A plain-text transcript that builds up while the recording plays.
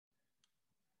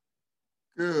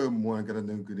Good morning, good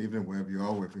afternoon, good evening, wherever you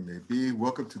are, wherever you may be.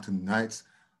 Welcome to tonight's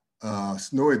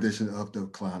snowy edition of the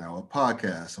Clown Hour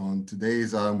podcast. On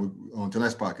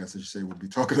tonight's podcast, I should say, we'll be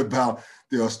talking about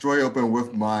the Australia Open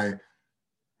with my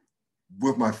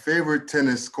favorite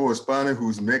tennis correspondent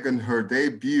who's making her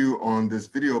debut on this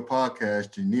video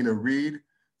podcast, Janina Reed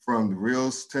from the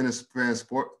Reels Tennis Fan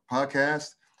Sport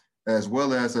podcast, as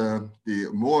well as the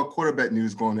more quarterback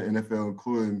news going to NFL,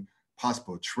 including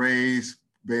possible trades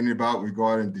bandied about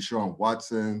regarding Deshaun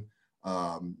Watson,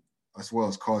 as well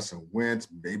as Carson Wentz,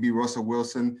 maybe Russell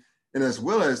Wilson, and as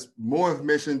well as more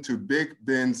information to Big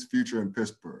Ben's future in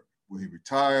Pittsburgh. Will he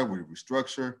retire? Will he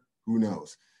restructure? Who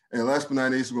knows? And last but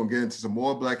not least, we're going to get into some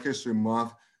more Black History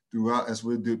Month throughout, as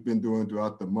we've been doing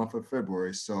throughout the month of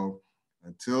February. So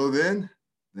until then,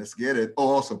 let's get it.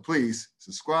 Oh, also, please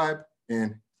subscribe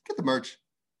and get the merch.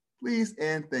 Please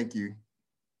and thank you.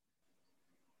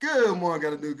 Good morning,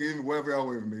 got a new game, wherever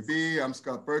y'all may be. I'm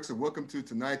Scott Burks, and welcome to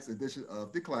tonight's edition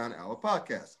of the Clown Hour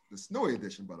podcast. The snowy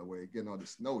edition, by the way, getting all the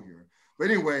snow here.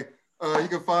 But anyway, you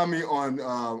can find me on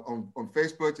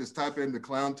Facebook. Just type in the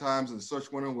Clown Times in the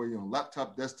search window, where you're on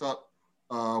laptop, desktop,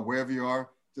 wherever you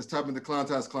are. Just type in the Clown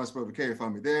Times, Clown Spell with K, you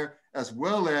find me there, as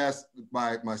well as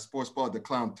my sports blog, the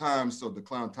Clown Times, so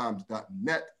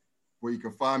theclowntimes.net, where you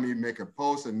can find me making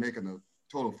posts and making a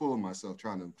total fool of myself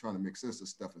trying to make sense of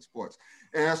stuff in sports.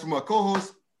 And as for my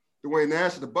co-host, Dwayne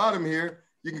Nash at the bottom here,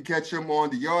 you can catch him on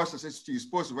the Yards of HBCU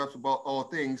Sports, who raps about all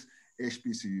things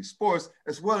HBCU Sports,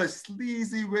 as well as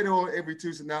Sleazy Radio every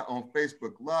Tuesday night on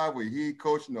Facebook Live, where he,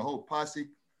 Coach, and the whole posse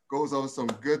goes over some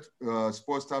good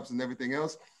sports topics and everything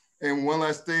else. And one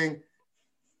last thing,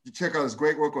 you check out his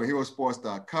great work on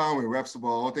herosports.com, where he raps about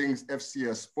all things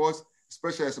FCS sports,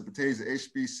 especially as it pertains to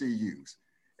HBCUs.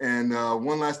 And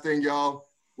one last thing, y'all,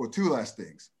 well, two last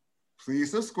things. Please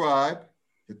subscribe,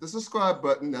 hit the subscribe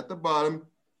button at the bottom.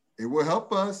 It will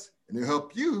help us and it'll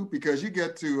help you because you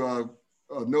get to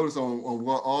notice on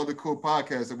all the cool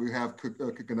podcasts that we have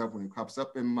cooking up when it pops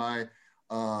up in my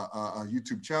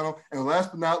YouTube channel. And last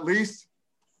but not least,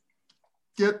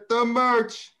 get the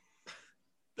merch.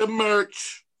 The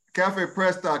merch.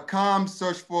 CafePress.com,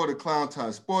 search for the Clown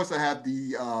Time Sports. I have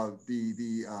the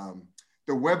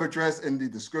web address in the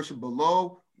description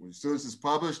below. As soon as it's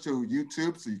published to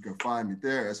YouTube, so you can find me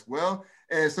there as well.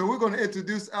 And so we're going to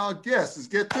introduce our guest. Let's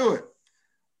get to it.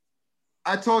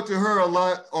 I talked to her a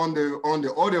lot on the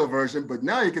audio version, but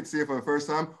now you can see it for the first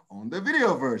time on the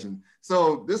video version.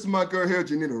 So this is my girl here,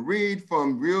 Janina Reed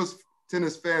from Reels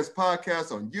Tennis Fans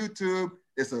Podcast on YouTube.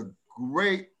 It's a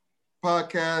great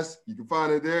podcast. You can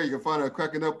find it there. You can find her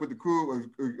cracking up with the crew,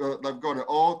 like going to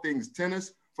all things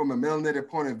tennis from a melanated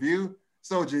point of view.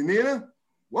 So Janina,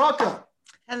 welcome.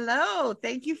 Hello,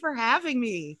 thank you for having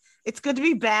me. It's good to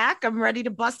be back. I'm ready to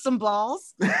bust some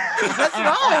balls. Let's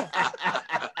roll.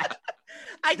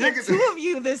 I get two of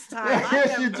you this time.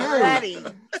 Yes, you do. Ready.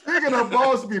 Speaking of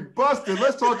balls to be busted,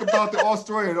 let's talk about the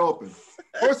Australian Open.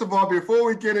 First of all, before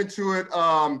we get into it,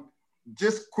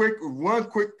 just one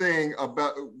quick thing,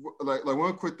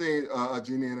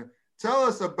 Janina. Tell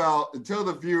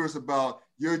the viewers about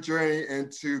your journey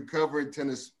into covering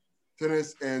tennis,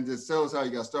 and just tell us how you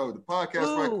got started with the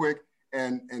podcast right quick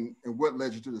and what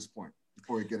led you to this point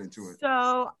before we get into it.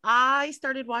 So I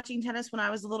started watching tennis when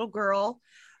I was a little girl,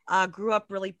 grew up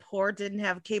really poor, didn't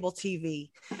have cable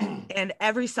TV. And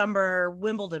every summer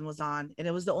Wimbledon was on and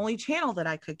it was the only channel that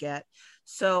I could get.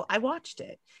 So I watched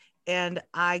it. And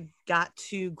I got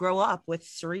to grow up with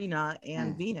Serena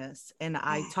and Venus, and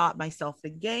I taught myself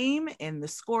the game and the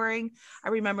scoring. I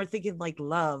remember thinking, like,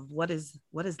 love, what is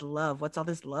love? What's all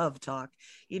this love talk?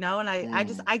 And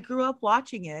I grew up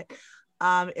watching it.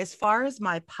 As far as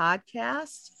my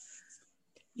podcast,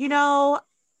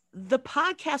 the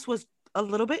podcast was a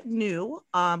little bit new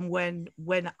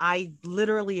when I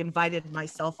literally invited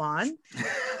myself on.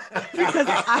 Because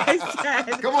I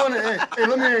said, come on, hey,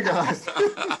 let me in, guys.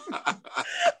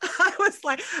 I was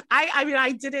like,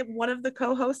 I did it. One of the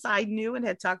co-hosts I knew and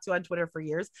had talked to on Twitter for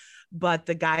years, but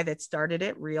the guy that started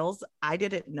it, Reels, I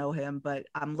didn't know him, but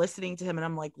I'm listening to him and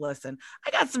I'm like, listen,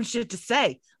 I got some shit to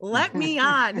say. Let me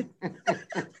on.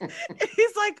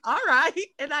 He's like, all right.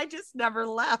 And I just never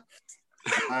left.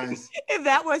 Nice. And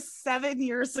that was 7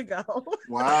 years ago.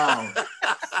 Wow.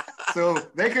 So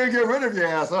they couldn't get rid of your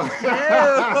ass, huh?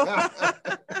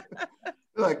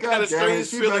 Like, God damn it,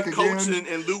 she's back again. Coach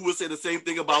and Lou would say the same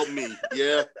thing about me.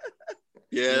 Yeah,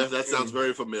 that sounds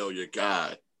very familiar.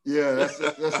 God. Yeah, that's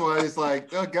why it's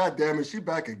like, oh, God damn it, she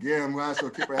back again. Might as well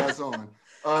keep her ass on.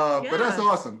 But that's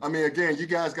awesome. I mean, again, you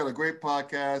guys got a great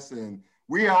podcast, and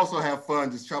we also have fun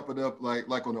just chopping it up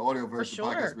like on the audio version of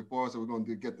the podcast before, so we're going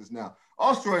to get this now.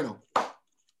 Australian.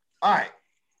 All right.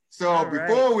 So All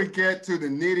before we get to the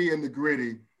nitty and the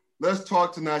gritty, let's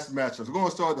talk tonight's matchups. We're going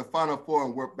to start the Final Four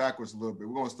and work backwards a little bit.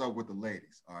 We're going to start with the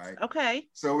ladies, all right? Okay.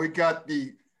 So we got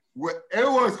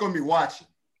everyone's going to be watching.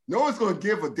 No one's going to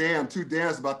give a two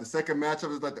damns about the second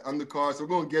matchup. It's like the undercard. So we're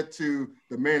going to get to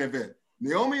the main event.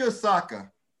 Naomi Osaka,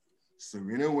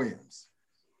 Serena Williams.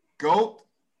 GOAT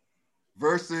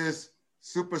versus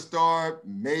superstar,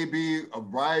 maybe a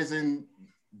rising,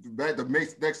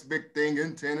 the next big thing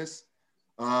in tennis.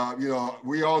 We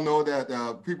all know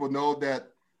that people know that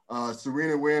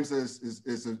Serena Williams is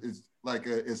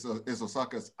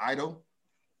Osaka's idol.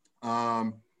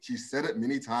 She said it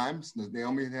many times,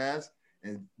 Naomi has,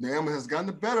 and Naomi has gotten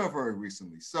the better of her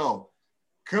recently. So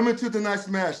coming to tonight's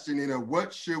match, Janina,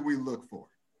 what should we look for?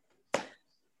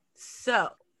 So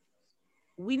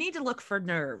we need to look for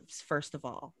nerves, first of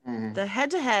all. Mm-hmm. The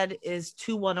head-to-head is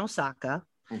 2-1 Osaka.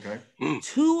 Okay.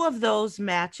 Two of those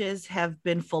matches have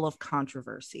been full of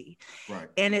controversy. Right.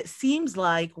 And it seems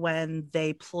like when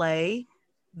they play,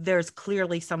 there's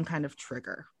clearly some kind of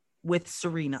trigger with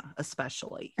Serena,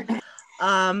 especially.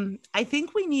 I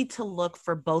think we need to look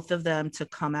for both of them to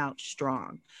come out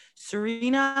strong.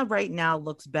 Serena right now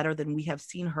looks better than we have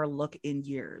seen her look in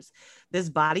years.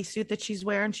 This bodysuit that she's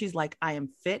wearing, she's like, I am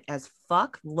fit as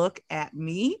fuck. Look at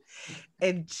me.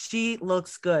 And she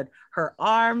looks good. Her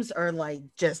arms are like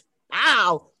just,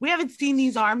 wow. We haven't seen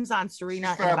these arms on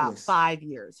Serena in about 5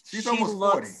 years. She's almost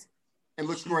 40 and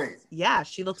looks great. Yeah,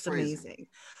 she looks amazing.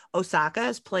 Osaka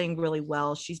is playing really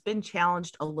well. She's been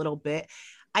challenged a little bit.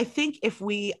 I think if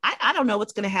I don't know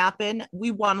what's going to happen.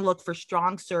 We want to look for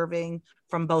strong serving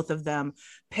from both of them,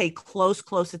 pay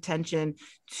close attention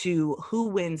to who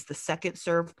wins the second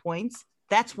serve points.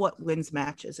 That's what wins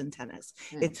matches in tennis.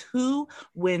 It's who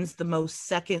wins the most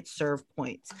second serve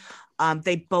points.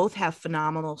 They both have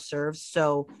phenomenal serves.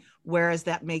 So whereas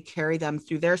that may carry them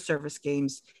through their service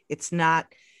games, it's not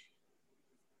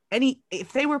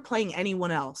if they were playing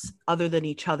anyone else other than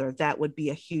each other, that would be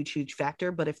a huge factor.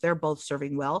 But if they're both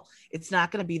serving well, it's not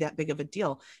going to be that big of a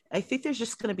deal. I think there's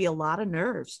just going to be a lot of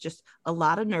nerves,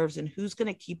 and who's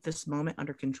going to keep this moment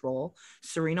under control.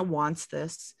 Serena wants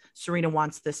this. Serena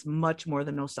wants this much more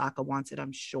than Osaka wants it,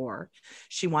 I'm sure.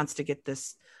 She wants to get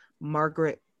this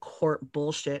Margaret Court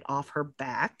bullshit off her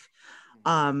back.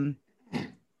 I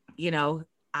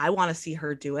want to see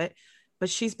her do it. But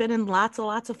she's been in lots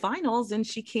of finals and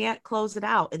she can't close it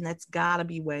out. And that's got to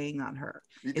be weighing on her.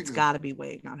 It's got to be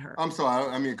weighing on her. I'm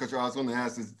sorry. Because I was going to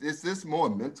ask, is this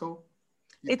more mental?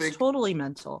 It's totally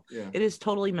mental. Yeah. It is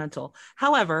totally mental.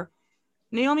 However,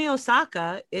 Naomi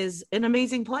Osaka is an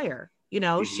amazing player.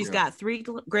 She's got 3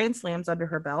 Grand Slams under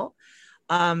her belt.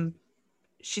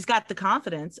 She's got the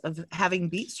confidence of having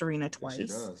beat Serena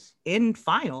twice in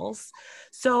finals.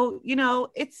 So,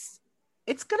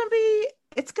 it's going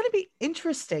to be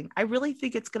interesting. I really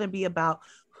think it's going to be about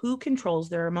who controls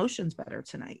their emotions better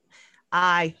tonight.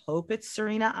 I hope it's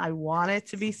Serena. I want it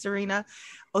to be Serena.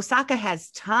 Osaka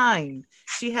has time.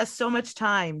 She has so much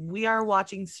time. We are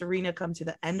watching Serena come to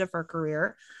the end of her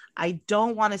career. I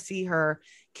don't want to see her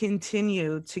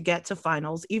continue to get to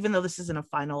finals, even though this isn't a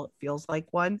final, it feels like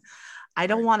one. I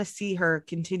don't want to see her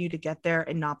continue to get there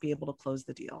and not be able to close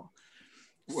the deal.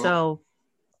 So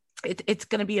it's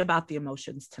going to be about the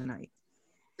emotions tonight.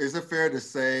 Is it fair to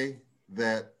say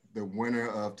that the winner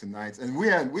of tonight's, and we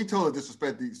totally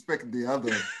disrespected the other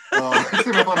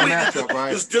matchup,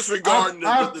 right? Just disregarding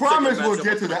I promise we'll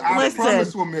get to that. I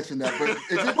promise we'll mention that.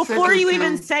 But before you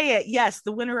even say it, yes,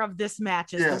 the winner of this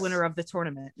match is the winner of the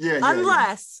tournament.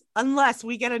 Unless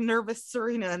we get a nervous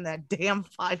Serena in that damn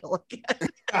final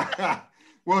again.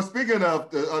 Well, speaking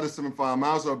of the other semifinal, I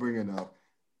might as well bring it up.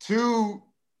 2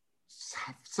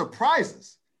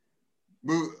 surprises.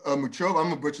 Muchova, I'm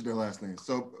gonna butcher their last name.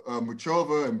 So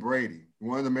Muchova and Brady,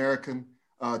 one American,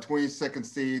 22nd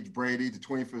seed Brady, the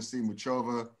 25th seed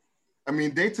Muchova. I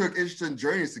mean, they took interesting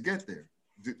journeys to get there,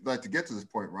 to get to this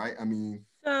point, right? I mean,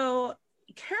 so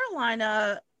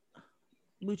Carolina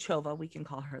Muchova, we can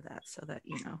call her that, so that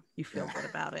you feel good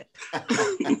about it.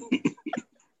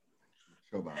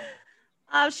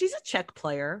 She's a Czech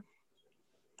player.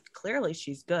 Clearly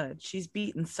she's good. She's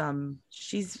beaten some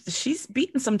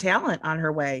talent on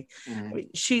her way.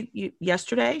 Mm-hmm.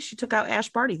 Yesterday she took out Ash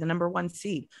Barty, the number 1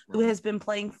 seed, who has been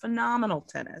playing phenomenal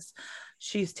tennis.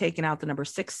 She's taken out the number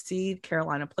 6 seed,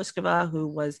 Karolina Pliskova, who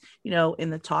was, in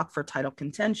the talk for title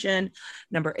contention.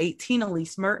 Number 18,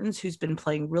 Elise Mertens, who's been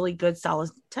playing really good, solid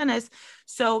tennis.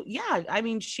 So yeah, I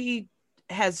mean, she's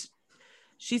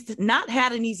not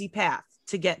had an easy path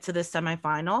to get to this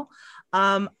semifinal.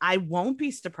 I won't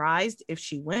be surprised if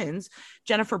she wins.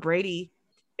 Jennifer Brady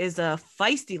is a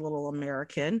feisty little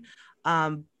American.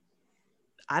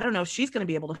 I don't know if she's going to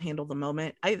be able to handle the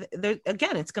moment.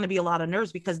 Again, it's going to be a lot of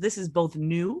nerves because this is both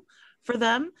new for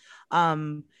them.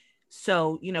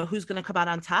 So, who's going to come out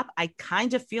on top? I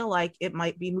kind of feel like it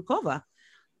might be Mukova.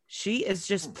 She is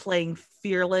just playing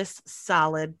fearless,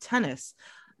 solid tennis.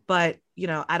 But,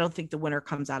 I don't think the winner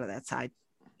comes out of that side.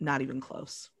 Not even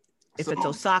close. If it's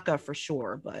Osaka, for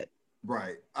sure, but.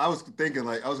 Right. I was thinking,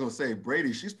 I was going to say,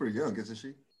 Brady, she's pretty young, isn't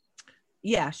she?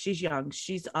 Yeah, she's young.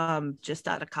 She's just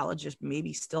out of college, just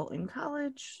maybe still in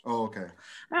college. Oh, okay.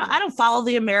 I don't follow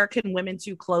the American women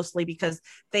too closely because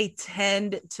they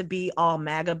tend to be all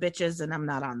MAGA bitches, and I'm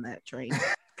not on that train.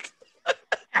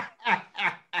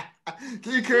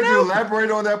 Can you care to elaborate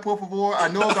on that, por favor? I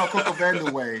know about Coco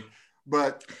Vandeweghe,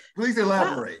 but please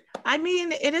elaborate. I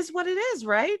mean, it is what it is,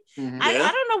 right? Mm-hmm. I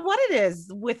don't know what it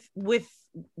is with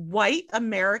white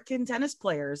American tennis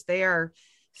players. They are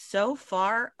so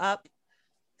far up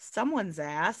someone's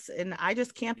ass, and I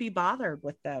just can't be bothered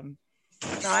with them.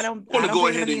 So I don't want to go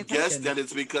ahead and guess that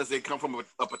it's because they come from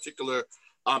a particular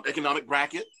economic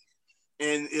bracket,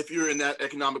 and if you're in that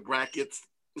economic bracket,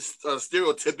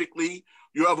 stereotypically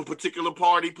you're of a particular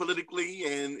party politically,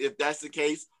 and if that's the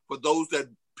case, for those that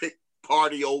pick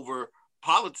party over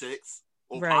politics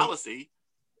or policy,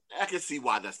 I can see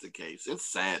why that's the case. It's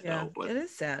sad though, but it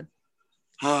is sad.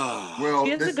 Well,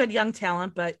 she is a good young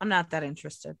talent, but I'm not that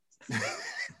interested.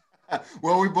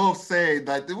 Well, we both say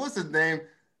that. What's his name?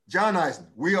 John Isner.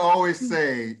 We always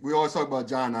talk about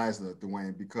John Isner,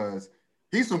 Dwayne, because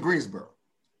he's from Greensboro.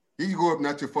 He grew up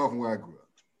not too far from where I grew up.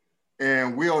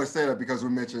 And we always say that because we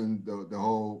mentioned the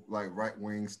whole right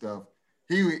wing stuff.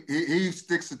 He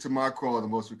sticks it to my craw the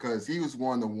most because he was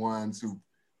one of the ones who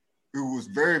was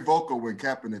very vocal when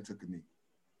Kaepernick took a knee.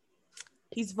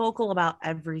 He's vocal about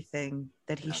everything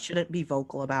that he shouldn't be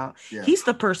vocal about. Yeah. He's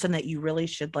the person that you really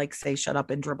should say shut up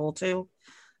and dribble to,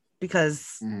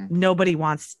 because nobody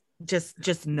wants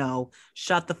just no.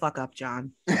 Shut the fuck up,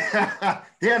 John. He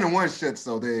hadn't won shit,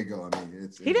 so there you go. I mean,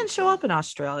 he didn't show up in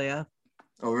Australia.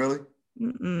 Oh, really?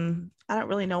 I don't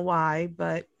really know why,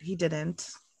 but he didn't.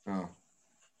 Oh,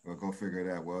 well, go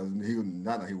figure that. Well,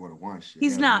 not that he would have won shit.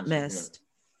 He's not missed.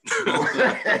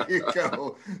 There you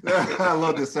go. I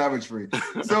love the savagery.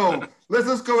 So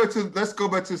let's go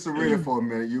back to Serena for a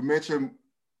minute. You mentioned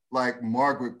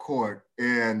Margaret Court,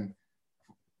 and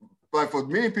for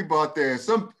many people out there,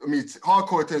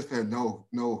 hardcore tennis fans know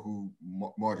who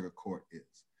Margaret Court is,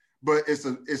 but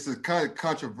it's a kind of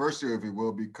controversial, if you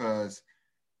will, because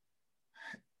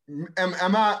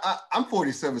I'm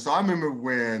 47, so I remember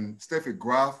when Steffi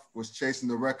Graf was chasing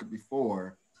the record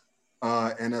before,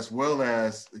 and as well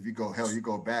as if you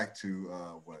go back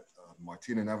to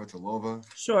Martina Navratilova,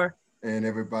 sure, and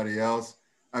everybody else.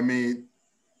 I mean,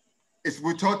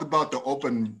 we talked about the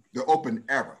open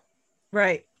era,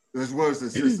 right? As well as the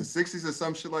 60s or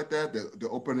some shit like that, the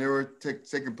open era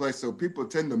taking place. So people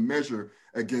tend to measure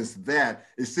against that.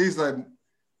 It seems like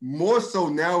more so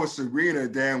now with Serena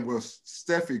than with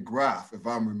Steffi Graf, if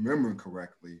I'm remembering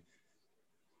correctly.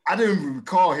 I didn't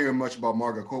recall hearing much about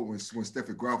Margaret Court when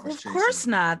Steffi Graf was chasing. Of course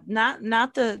not.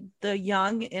 Not the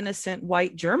young, innocent,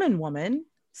 white German woman.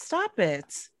 Stop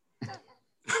it.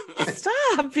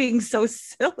 Stop being so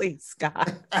silly,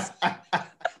 Scott.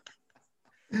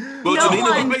 Well,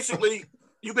 Janina,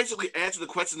 you basically answered the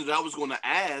question that I was going to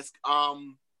ask.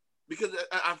 Because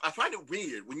I find it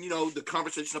weird when, the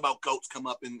conversation about GOATs come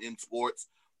up in sports,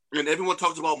 and everyone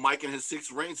talks about Mike and his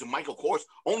 6 rings, and Mike, of course,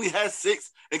 only has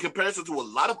 6 in comparison to a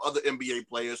lot of other NBA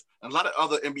players and a lot of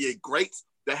other NBA greats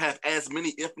that have as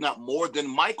many, if not more,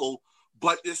 than Michael.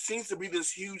 But there seems to be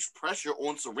this huge pressure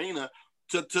on Serena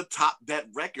to top that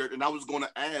record. And I was going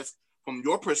to ask, from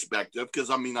your perspective, because,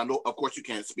 I know, of course, you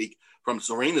can't speak from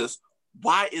Serena's,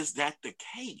 why is that the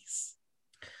case?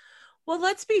 Well,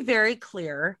 let's be very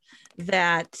clear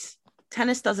that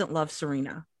tennis doesn't love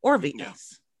Serena or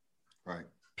Venus. Yeah. Right.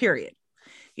 Period.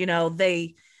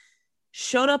 They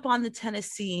showed up on the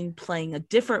tennis scene playing a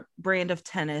different brand of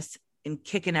tennis and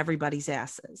kicking everybody's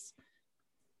asses.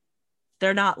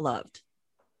 They're not loved.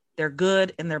 They're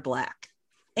good and they're Black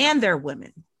and they're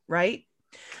women, right?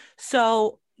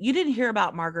 So you didn't hear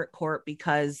about Margaret Court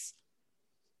because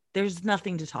there's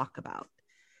nothing to talk about.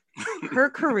 Her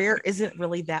career isn't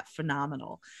really that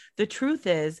phenomenal. The truth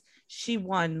is she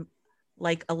won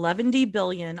 11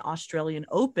 billion Australian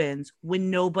Opens when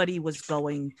nobody was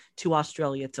going to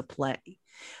Australia to play.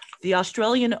 The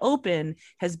Australian Open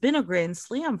has been a Grand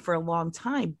Slam for a long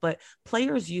time, but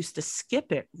players used to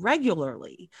skip it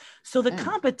regularly. So the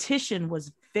competition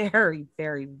was very,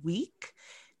 very weak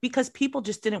because people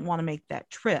just didn't want to make that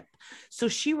trip. So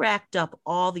she racked up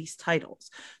all these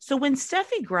titles. So when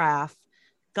Steffi Graf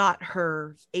got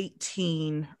her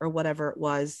 18 or whatever it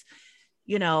was,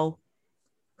 you know,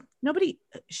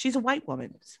 she's a white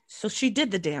woman. So she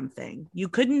did the damn thing. You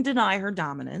couldn't deny her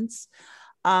dominance.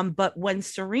 But when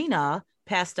Serena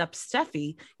passed up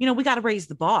Steffi, you know, we got to raise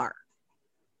the bar.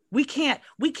 We can't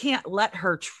let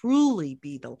her truly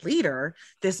be the leader,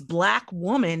 this Black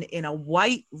woman in a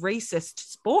white racist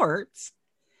sport.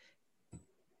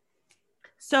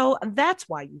 So that's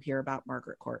why you hear about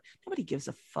Margaret Court. Nobody gives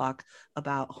a fuck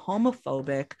about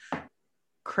homophobic,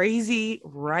 crazy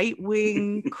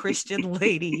right-wing Christian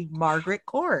lady Margaret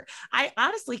Court. I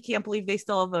honestly can't believe they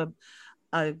still have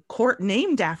a court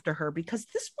named after her, because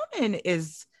this woman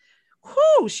is,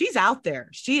 she's out there.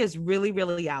 She is really,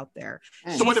 really out there.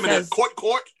 So wait a minute,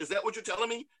 court? Is that what you're telling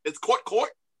me? It's court?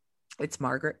 It's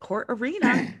Margaret Court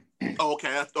Arena. Oh,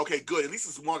 okay, good. At least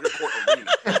it's Margaret Court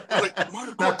Arena. Like,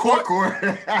 Margaret Not Court.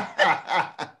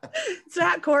 It's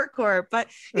not court, but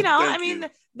you know, I mean,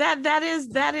 that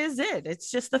is it. It's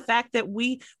just the fact that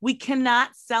we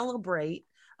cannot celebrate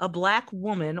a Black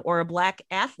woman or a Black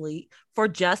athlete for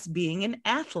just being an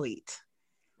athlete.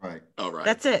 Right. All right.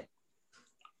 That's it.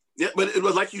 Yeah, but it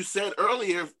was like you said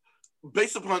earlier,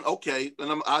 based upon,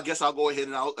 and I guess I'll go ahead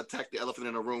and I'll attack the elephant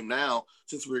in the room now,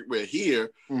 since we're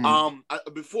here.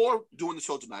 Mm-hmm. Before doing the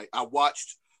show tonight, I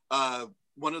watched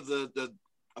one of the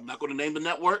I'm not going to name the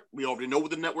network. We already know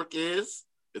what the network is.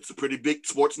 It's a pretty big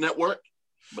sports network,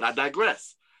 but I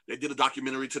digress. They did a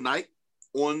documentary tonight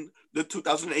on the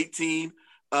 2018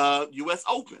 U.S.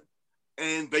 Open.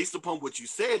 And based upon what you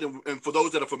said, and for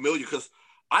those that are familiar, because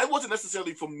I wasn't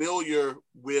necessarily familiar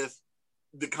with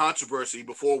the controversy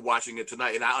before watching it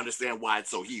tonight, and I understand why it's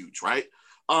so huge, right?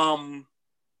 And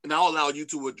I'll allow you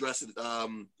to address it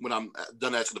when I'm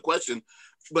done asking the question.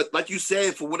 But like you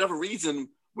said, for whatever reason,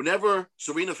 whenever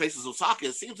Serena faces Osaka,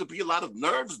 it seems to be a lot of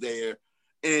nerves there,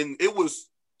 and it was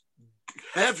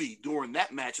heavy during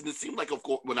that match. And it seemed like, of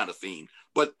course, well, not a scene,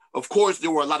 but of course,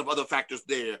 there were a lot of other factors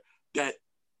there that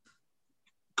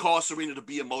caused Serena to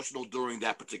be emotional during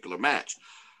that particular match.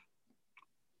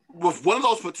 With one of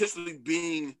those potentially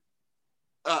being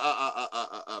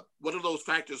one of those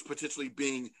factors potentially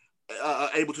being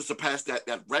able to surpass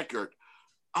that record,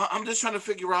 I'm just trying to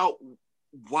figure out,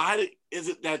 why is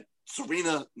it that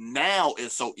Serena now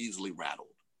is so easily rattled?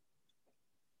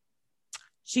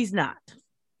 She's not.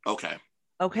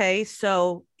 Okay,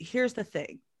 so here's the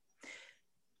thing.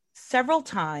 Several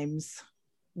times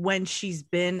when she's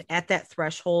been at that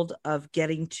threshold of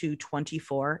getting to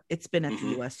 24, it's been at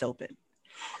the US Open.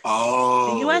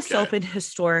 Oh, the US Open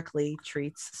historically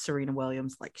treats Serena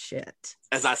Williams like shit.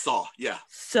 As I saw, yeah.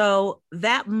 So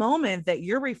that moment that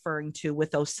you're referring to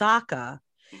with Osaka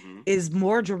is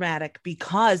more dramatic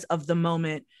because of the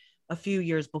moment a few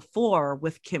years before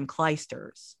with Kim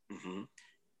Clijsters.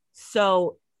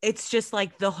 So it's just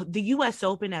like the US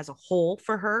Open as a whole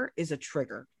for her is a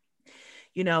trigger.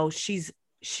 You know, she's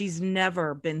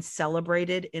never been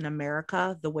celebrated in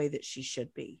America the way that she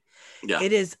should be. Yeah.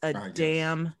 It is a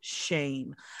damn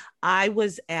shame. I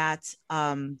was at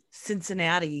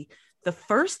Cincinnati the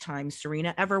first time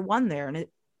Serena ever won there. And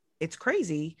it's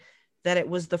crazy that it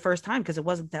was the first time, because it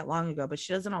wasn't that long ago, but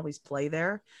she doesn't always play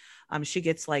there. She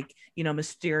gets like, you know,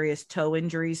 mysterious toe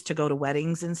injuries to go to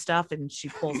weddings and stuff, and she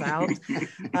pulls out.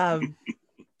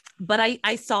 But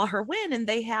I saw her win, and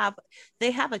they have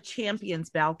a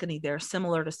champions balcony there,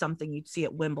 similar to something you'd see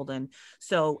at Wimbledon.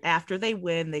 So after they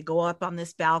win, they go up on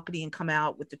this balcony and come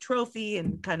out with the trophy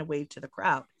and kind of wave to the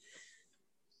crowd.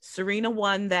 Serena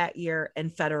won that year, and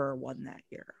Federer won that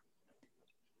year.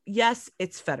 Yes,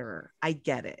 it's Federer. I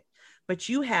get it. But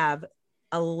you have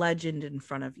a legend in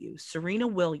front of you, Serena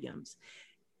Williams,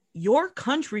 your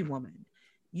countrywoman.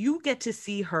 You get to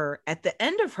see her at the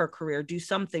end of her career do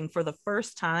something for the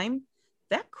first time.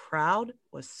 That crowd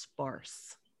was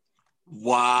sparse.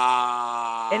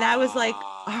 Wow. And I was like,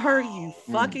 are you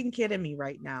fucking kidding me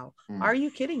right now? Are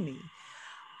you kidding me?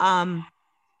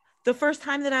 The first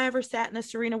time that I ever sat in a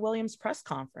Serena Williams press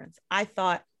conference, I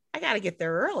thought, I got to get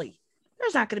there early.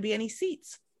 There's not going to be any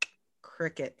seats.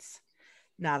 Crickets.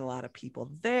 Not a lot of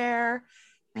people there.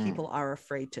 People are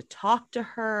afraid to talk to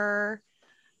her.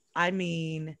 I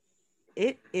mean,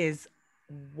 it is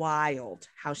wild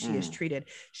how she is treated.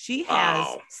 She has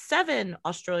 7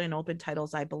 Australian Open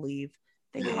titles, I believe.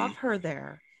 They love her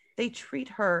there. They treat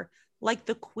her like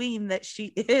the queen that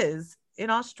she is in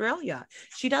Australia.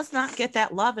 She does not get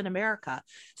that love in America.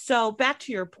 So back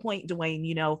to your point, Dwayne,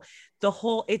 you know,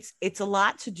 it's a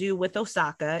lot to do with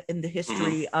Osaka in the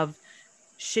history of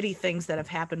shitty things that have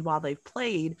happened while they've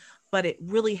played, but it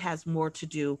really has more to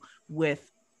do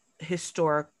with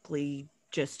historically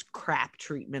just crap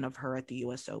treatment of her at the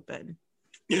US Open.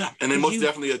 Yeah, and they most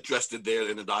definitely addressed it there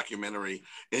in the documentary.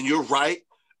 And you're right.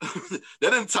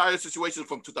 That entire situation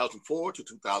from 2004 to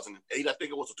 2008, I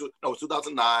think it was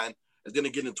 2009, and then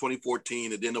again in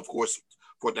 2014, and then of course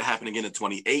for it to happen again in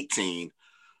 2018.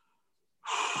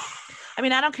 I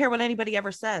mean, I don't care what anybody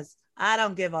ever says. I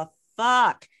don't give a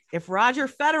fuck if Roger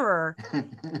Federer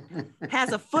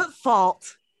has a foot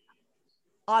fault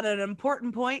on an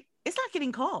important point. It's not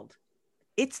getting called.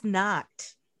 It's not.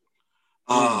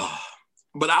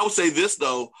 But I would say this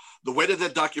though, the way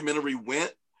that documentary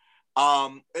went,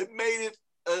 it made it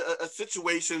a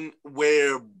situation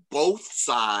where both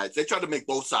sides, they tried to make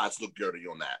both sides look dirty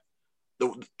on that.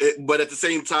 But at the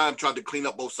same time, tried to clean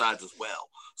up both sides as well.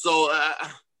 So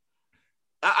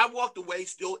I walked away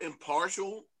still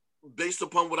impartial based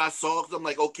upon what I saw. Because I'm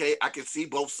like, okay, I can see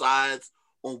both sides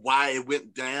on why it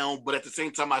went down. But at the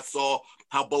same time, I saw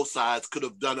how both sides could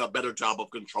have done a better job of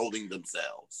controlling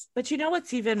themselves. But you know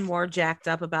what's even more jacked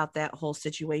up about that whole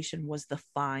situation was the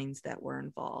fines that were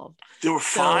involved. There were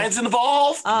fines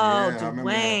involved? Oh, yeah,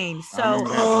 Dwayne. So,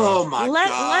 oh my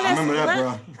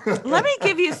God. Let me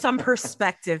give you some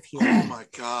perspective here. Oh my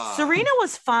God. Serena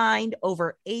was fined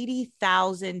over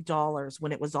 $80,000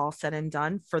 when it was all said and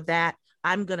done for that.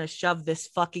 I'm going to shove this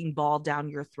fucking ball down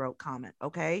your throat comment.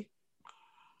 Okay.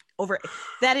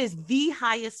 That is the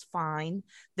highest fine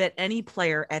that any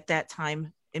player at that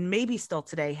time, and maybe still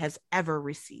today, has ever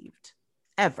received,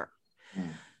 ever.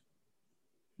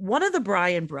 One of the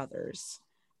Bryan brothers,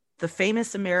 the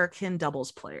famous American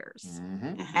doubles players,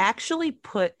 actually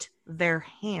put their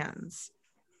hands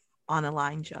on a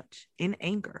line judge in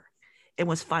anger and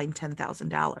was fined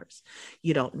 $10,000.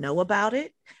 You don't know about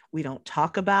it. We don't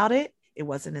talk about it. It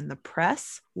wasn't in the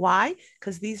press. Why?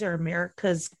 Because these are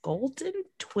America's golden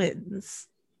twins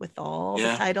with all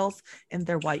the titles and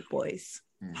they're white boys.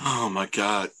 Oh my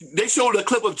God. They showed a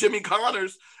clip of Jimmy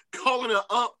Connors calling her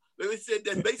up. They said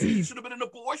that basically he should have been an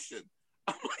abortion.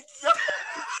 I'm like,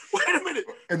 wait a minute.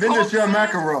 And then there's John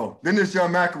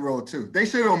McEnroe. Too. They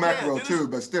shit on McEnroe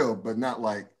too, but not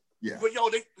like, yeah. But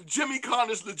Jimmy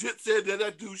Connors legit said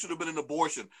that dude should have been an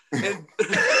abortion. And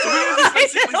Serena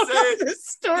basically said this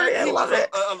story. that I love it.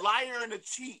 A liar and a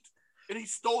cheat. And he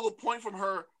stole a point from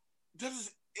her. This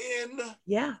is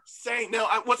insane. Now,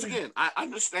 once again, I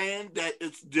understand that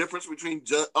it's difference between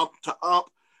up to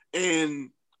up. And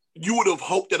you would have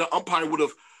hoped that an umpire would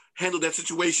have handled that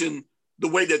situation the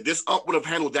way that this ump would have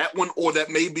handled that one, or that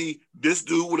maybe this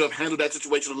dude would have handled that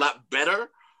situation a lot better.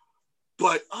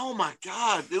 But, oh my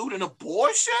God, dude, an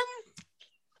abortion?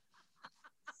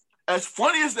 As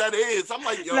funny as that is, I'm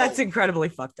like, yo. That's incredibly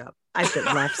fucked up. I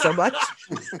shouldn't laugh so much.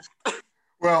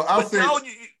 Well, I'll say. No,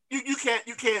 you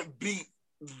can't beat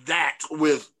that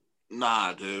with,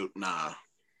 nah, dude, nah.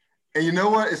 And you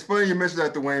know what? It's funny you mentioned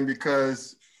that, Dwayne,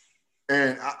 because,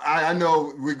 and I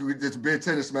know it's a big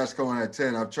tennis match going at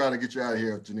 10. I'll try to get you out of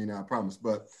here, Janina, I promise.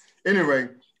 But anyway,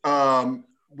 we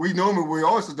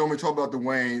also normally talk about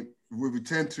Dwayne. What we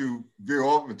tend to veer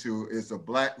off into is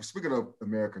speaking of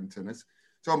American tennis,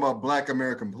 talking about Black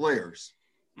American players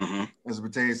as it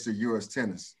pertains to U.S.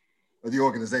 tennis, the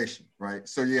organization, right?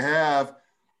 So you have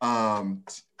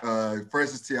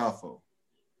Frances Tiafoe,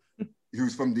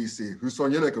 who's from D.C., who's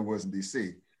Sonia Nicker was in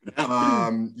D.C.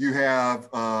 You have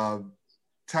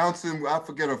Townsend, I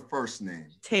forget her first name.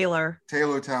 Taylor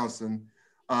Townsend.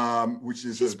 Which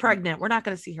is she's pregnant. We're not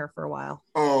going to see her for a while.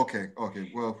 Oh, okay.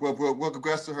 Well,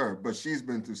 congrats to her. But she's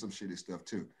been through some shitty stuff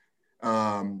too,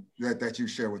 that you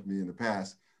shared with me in the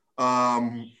past.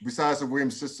 Besides the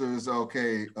Williams sisters,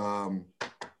 okay.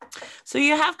 So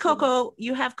you have Coco.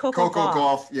 You have Coco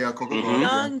Gauff. Yeah, Coco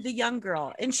Gauff. The young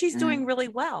girl, and she's doing really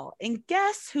well. And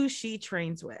guess who she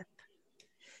trains with?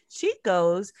 She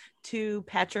goes to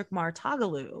Patrick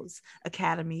Martoglu's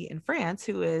academy in France,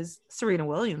 who is Serena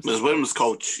Williams. Ms. Williams'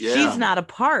 coach, yeah. She's not a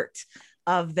part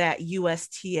of that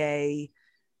USTA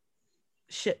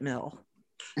shit mill.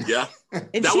 Yeah.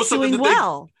 And she's doing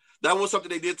well. That was something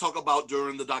they did talk about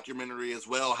during the documentary as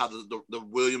well, how the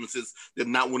Williamses did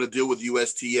not want to deal with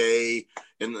USTA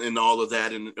and all of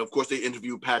that. And, of course, they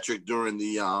interviewed Patrick during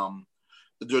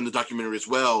the documentary as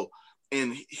well.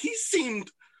 And he seemed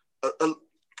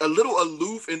a little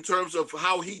aloof in terms of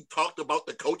how he talked about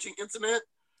the coaching incident.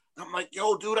 I'm like,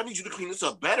 yo, dude, I need you to clean this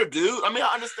up better, dude. I mean,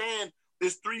 I understand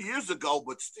it's 3 years ago,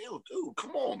 but still, dude,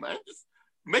 come on, man. Just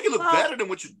make it look better than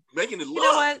what you're making it look.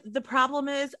 You know what? The problem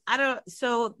is,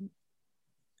 so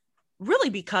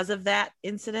really because of that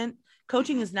incident,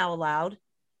 coaching is now allowed,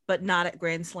 but not at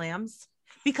Grand Slams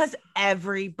because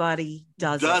everybody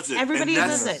does it. Everybody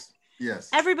does it. Yes.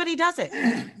 Everybody does it.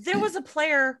 There was a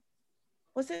player,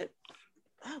 was it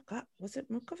oh God, was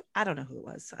it Mukov? I don't know who it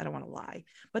was. I don't want to lie.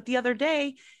 But the other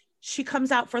day, she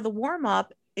comes out for the warm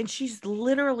up and she's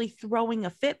literally throwing a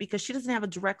fit because she doesn't have a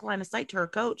direct line of sight to her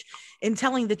coach and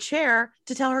telling the chair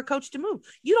to tell her coach to move.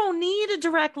 You don't need a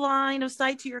direct line of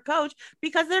sight to your coach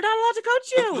because they're not allowed to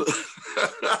coach you.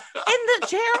 And the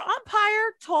chair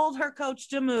umpire told her coach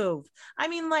to move. I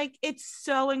mean, like, it's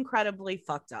so incredibly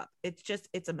fucked up.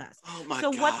 It's a mess. Oh my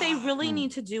so God. what they really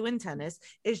need to do in tennis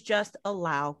is just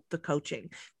allow the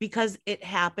coaching, because it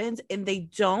happens and they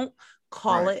don't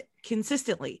call it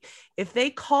consistently. If they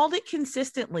called it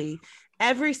consistently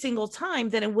every single time,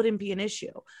 then it wouldn't be an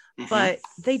issue. But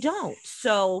they don't.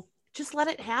 So just let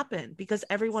it happen because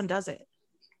everyone does it.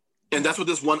 And that's what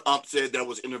this one ump said that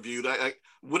was interviewed.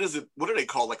 What is it? What do they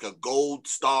call, like a gold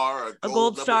star? A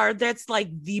gold star. That's like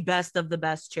the best of the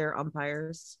best chair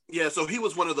umpires. Yeah, so he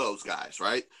was one of those guys,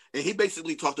 right? And he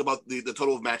basically talked about the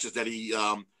total of matches that he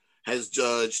has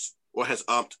judged or has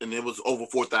umped, and it was over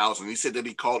 4,000. He said that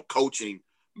he called coaching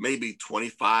maybe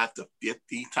 25 to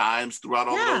 50 times throughout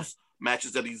all of those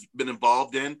matches that he's been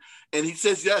involved in. And he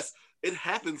says, yes, it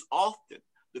happens often.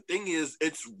 The thing is,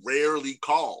 it's rarely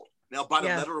called. Now, by the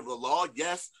letter of the law,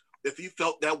 yes, if he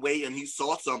felt that way and he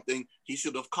saw something, he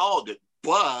should have called it.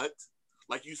 But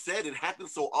like you said, it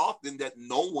happens so often that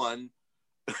no one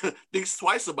thinks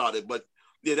twice about it. But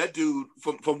yeah, that dude,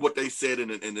 from what they said in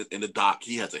the doc,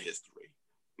 he has a history.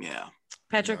 Yeah.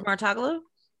 Patrick Martoglu?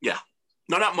 Yeah.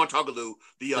 No, not Martoglu.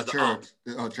 The chair.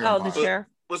 The chair.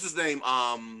 What's his name?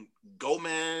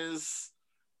 Gomez.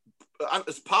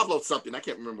 It's Pablo something. I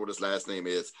can't remember what his last name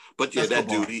is. But yeah, that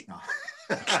dude. You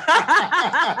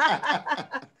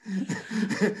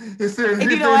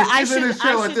know what? I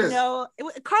should know.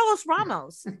 Carlos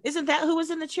Ramos. Isn't that who was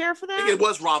in the chair for that? I think it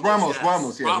was Ramos.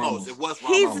 Ramos. It was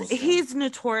Ramos. He's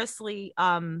notoriously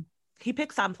he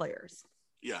picks on players.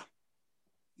 Yeah.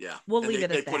 We'll leave it at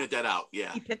that. They pointed that out.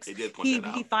 Yeah. They did point that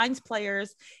out. He finds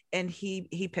players and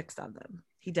he picks on them.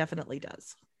 He definitely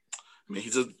does. I mean,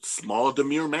 he's a small,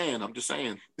 demure man. I'm just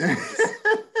saying.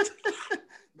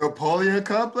 Napoleon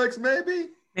complex, maybe?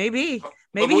 Maybe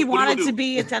he wanted to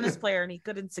be a tennis player and he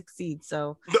couldn't succeed.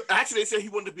 So actually, they said he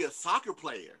wanted to be a soccer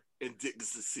player and didn't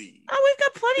succeed. Oh, we've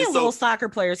got plenty of little soccer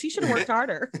players. He should have worked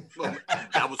harder. Well,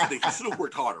 I was thinking he should have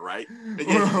worked harder, right? And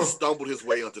yeah, he stumbled his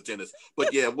way onto tennis.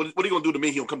 But yeah, what are you gonna do to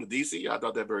me? He gonna come to DC? I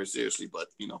thought that very seriously, but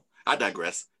I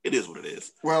digress. It is what it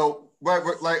is. Well, right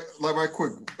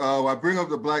quick. I bring up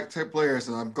the black tech players,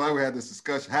 and I'm glad we had this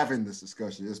discussion. Having this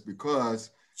discussion is because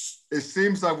it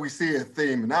seems like we see a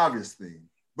theme, an obvious theme.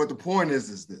 But the point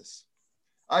is this: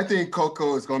 I think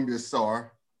Coco is going to be a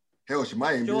star. Hell, she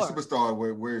might even be a superstar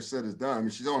where it's said is done. I mean,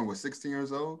 she's only 16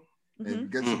 years old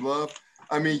and gets some love.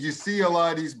 I mean, you see a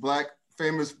lot of these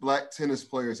famous black tennis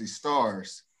players, these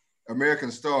stars,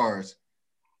 American stars.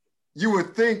 You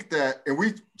would think that,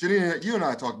 and Janina, you and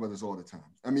I talk about this all the time.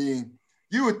 I mean,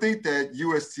 you would think that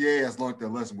USTA has learned their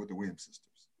lesson with the Williams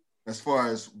sisters, as far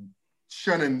as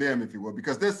shunning them, if you will,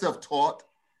 because they're self-taught.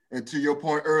 And to your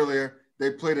point earlier,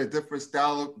 they played a different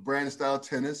brand style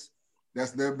tennis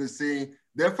that's never been seen.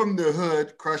 They're from the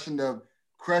hood, crushing a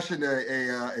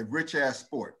rich ass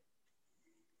sport,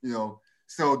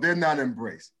 So they're not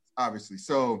embraced, obviously.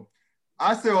 So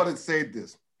I say all to say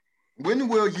this: when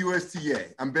will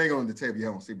USTA? I'm banging on the table. You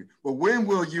haven't seen me, but when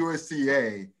will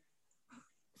USTA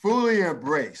fully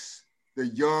embrace the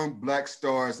young black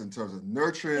stars in terms of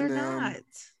nurturing them? Not.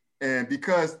 And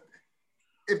because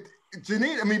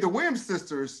the Williams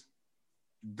sisters,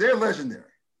 they're legendary.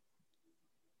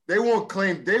 They won't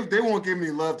claim, they won't give any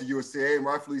love to USTA, and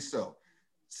rightfully so.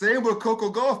 Same with Coco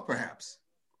Gauff, perhaps.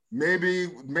 Maybe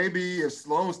if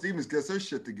Sloane Stephens gets her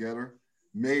shit together,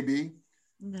 maybe.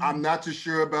 No. I'm not too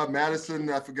sure about Madison.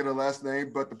 I forget her last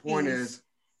name, but the point is,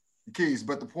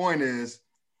 But the point is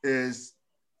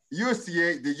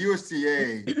USTA, the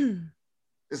USTA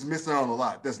is missing out on a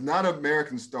lot. There's not an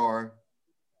American star,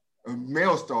 a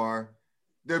male star.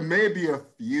 There may be a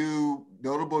few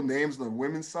notable names on the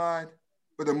women's side,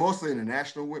 but they're mostly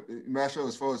international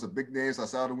as far as the big names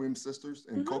outside the Williams sisters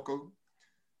and Coco.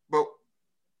 But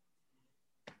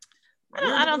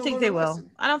I don't think they will.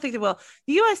 I don't think they will.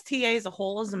 The USTA as a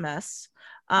whole is a mess.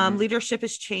 Leadership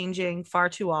is changing far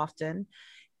too often.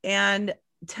 And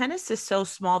tennis is so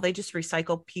small, they just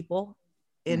recycle people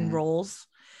in roles.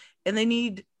 And they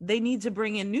need to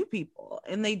bring in new people.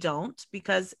 And they don't,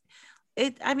 because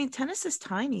tennis is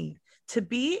tiny. To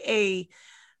be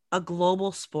a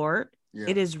global sport, Yeah.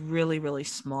 It is really, really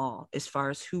small as far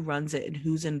as who runs it and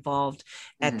who's involved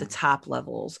at the top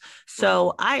levels.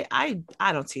 So I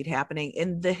don't see it happening.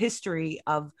 In the history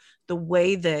of the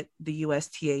way that the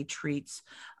USTA treats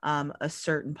a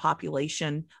certain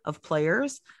population of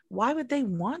players, why would they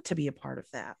want to be a part of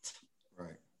that?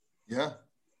 Right. Yeah.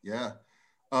 Yeah.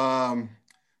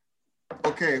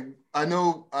 Okay. I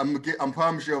know I'm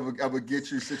promise you I would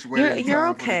get you situated. You're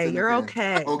okay. You're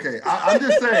okay. Okay. I'm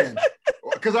just saying,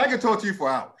 because I could talk to you for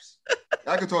hours.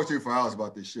 I could talk to you for hours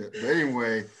about this shit. But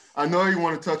anyway, I know you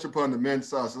want to touch upon the men's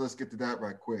side, so let's get to that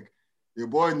right quick. Your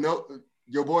boy Novak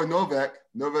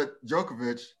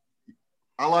Djokovic.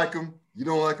 I like him. You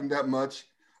don't like him that much.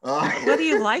 What do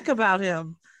you like about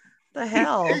him? The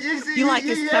hell? You like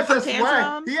his temper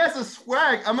tantrum? He has a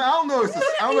swag. I mean, I don't know. I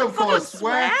don't know if it's called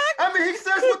swag. I mean, he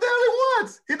says what the hell he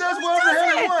wants. He does whatever the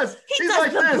hell he wants. He's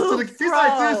like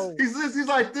this. He's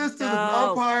like this to the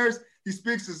umpires. He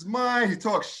speaks his mind. He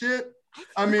talks shit.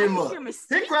 I mean, look,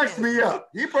 he cracks me up.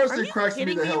 He personally cracks me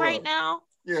the hell up. Right now?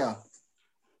 Yeah.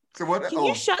 So what? Can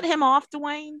you shut him off,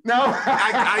 Dwayne? No,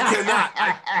 I cannot.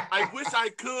 I wish I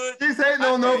could. He's hating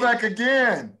on Novak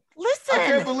again. Listen, I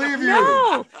can't believe you.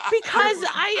 No, because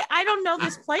I don't know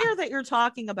this player that you're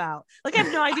talking about. Like, I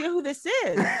have no idea who this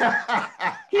is.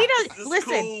 He does.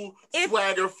 Listen, cool,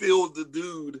 swagger-filled the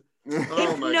dude.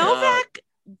 If Novak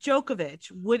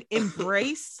Djokovic would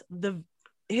embrace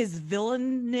his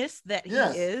villainness that he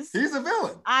is, he's a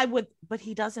villain. I would, but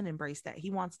he doesn't embrace that.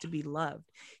 He wants to be loved.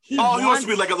 He wants to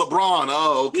be like a LeBron.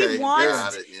 Oh, okay.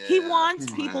 He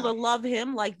wants people to love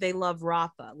him like they love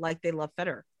Rafa, like they love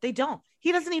Federer. They don't.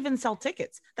 He doesn't even sell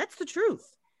tickets. That's the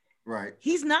truth. Right.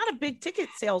 He's not a big ticket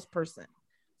salesperson.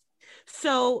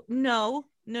 So no.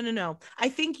 I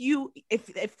think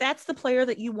if that's the player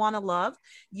that you want to love,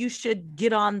 you should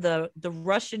get on the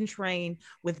Russian train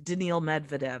with Daniil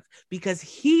Medvedev, because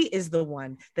he is the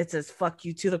one that says "fuck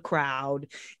you" to the crowd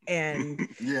and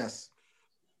yes,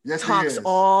 talks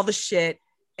all the shit.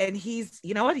 And he's,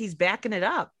 you know what? He's backing it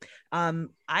up.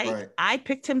 I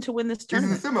picked him to win this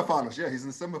tournament. He's in the semifinals. Yeah, he's in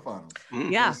the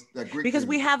semifinals. Yeah, because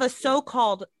we have a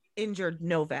so-called injured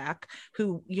Novak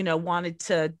who, wanted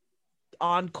to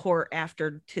on court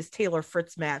after his Taylor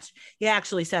Fritz match. He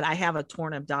actually said, I have a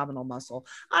torn abdominal muscle.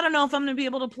 I don't know if I'm going to be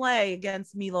able to play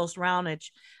against Milos Raonic.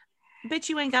 Bitch,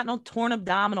 you ain't got no torn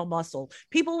abdominal muscle.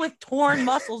 People with torn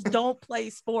muscles don't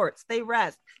play sports. They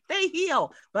rest. They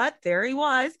heal. But there he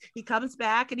was. He comes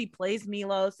back and he plays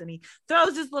Milos and he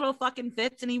throws his little fucking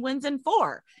fits and he wins in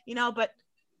 4. But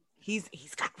he's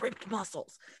got ripped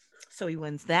muscles. So he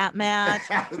wins that match.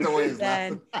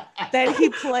 then he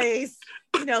plays,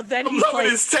 then he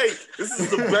plays his take. This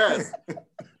is the best.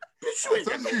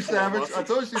 I told you, Savage.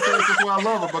 That's why I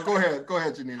love him. But go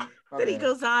ahead, Janina. Then he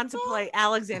goes on to play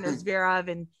Alexander Zverev,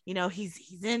 and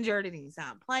he's injured and he's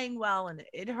not playing well, and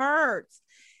it hurts.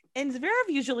 And Zverev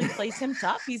usually plays him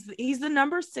tough. He's the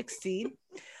number 6 seed,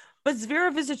 but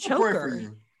Zverev is a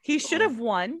choker. He should have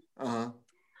won.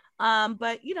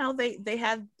 But they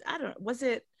had, I don't know, was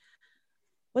it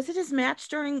his match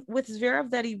with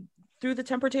Zverev that he threw the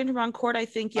temper tantrum on court? I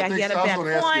think he had a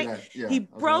bad point. He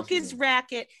broke his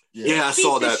racket. Yeah, I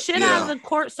saw that. He beat the shit out of the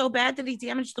court so bad that he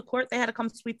damaged the court. They had to come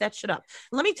sweep that shit up.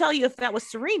 Let me tell you, if that was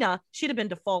Serena, she'd have been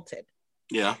defaulted.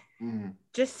 Yeah.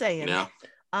 Just saying. Yeah.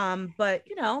 But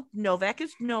Novak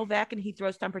is Novak and he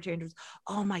throws temper tantrums.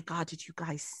 Oh my God, did you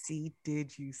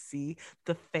see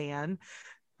the fan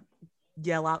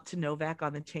yell out to Novak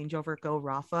on the changeover, "Go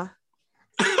Rafa"?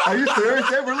 Are you serious?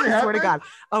 That really happened? I swear to God.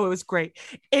 Oh, it was great.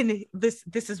 And this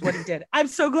is what he did. I'm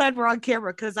so glad we're on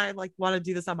camera because I want to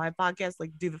do this on my podcast,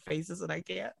 do the faces, and I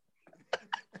can't.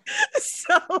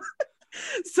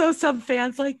 So some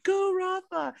fans "Go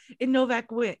Rafa," and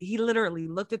Novak went. He literally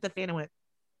looked at the fan and went.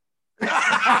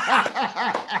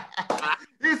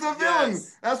 He's a villain.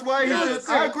 That's why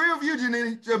I agree with you,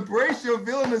 Janine. Embrace your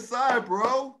villainous side,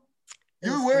 bro.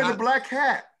 You wear the black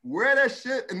hat. Wear that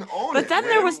shit and own it. But then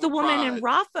there was the woman in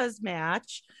Rafa's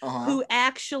match who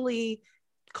actually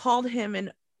called him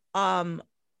an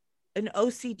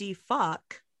OCD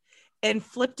fuck and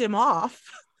flipped him off.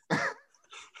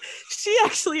 She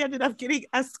actually ended up getting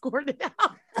escorted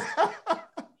out.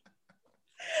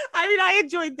 I mean, I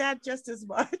enjoyed that just as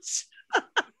much.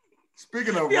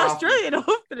 Speaking of the Australian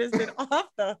Open has been off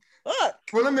the hook.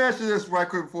 Well, let me ask you this right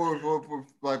quick before we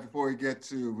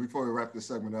wrap this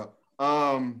segment up.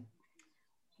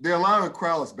 They're allowing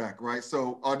crowds back, right?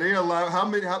 So are they allowed?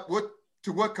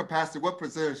 What capacity? What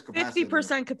percentage capacity?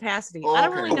 50% capacity. I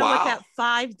don't really know what that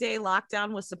 5-day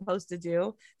lockdown was supposed to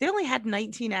do. They only had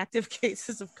 19 active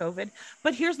cases of COVID.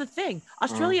 But here's the thing: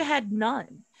 Australia had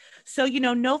none. So,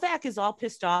 Novak is all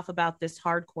pissed off about this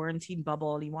hard quarantine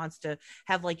bubble, and he wants to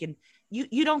have like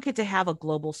you don't get to have a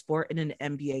global sport in an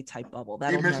NBA type bubble.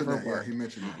 That'll never work. Yeah, he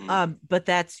mentioned that. But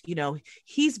that's,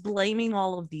 he's blaming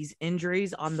all of these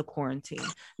injuries on the quarantine.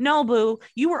 No, boo,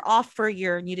 you were off for a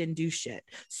year and you didn't do shit.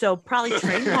 So probably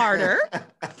train harder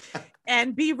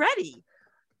and be ready.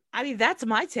 I mean, that's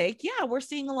my take. Yeah, we're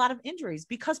seeing a lot of injuries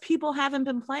because people haven't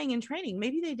been playing and training.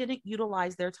 Maybe they didn't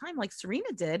utilize their time like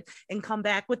Serena did and come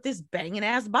back with this banging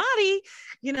ass body.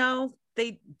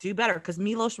 They do better because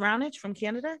Milos Raonic from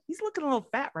Canada, he's looking a little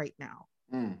fat right now.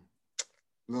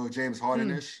 Little James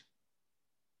Harden-ish.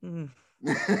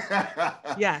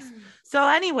 Yes. So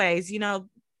anyways,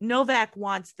 Novak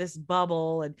wants this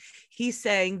bubble, and he's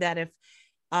saying that if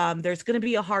there's going to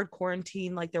be a hard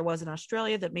quarantine like there was in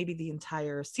Australia, that maybe the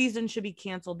entire season should be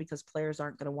canceled because players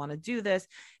aren't going to want to do this.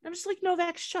 And I'm just like,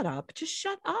 Novak, shut up. Just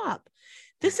shut up.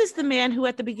 This is the man who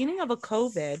at the beginning of a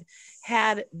COVID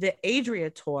had the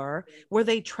Adria Tour where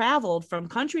they traveled from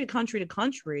country to country to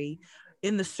country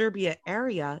in the Serbia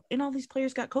area, and all these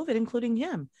players got COVID, including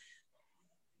him.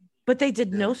 But they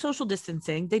did no social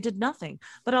distancing. They did nothing.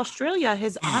 But Australia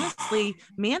has honestly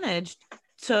managed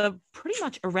to pretty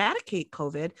much eradicate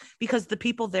COVID because the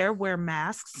people there wear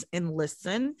masks and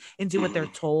listen and do what they're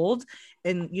told.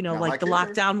 And, like the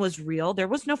lockdown was real. There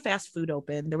was no fast food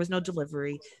open. There was no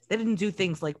delivery. They didn't do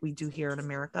things like we do here in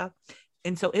America.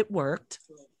 And so it worked.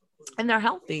 And they're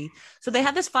healthy. So they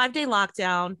had this 5-day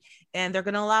lockdown, and they're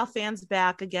going to allow fans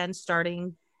back again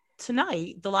starting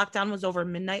tonight. The lockdown was over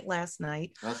midnight last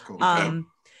night. That's cool.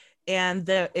 And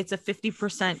it's a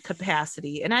 50%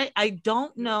 capacity. And I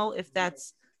don't know if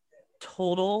that's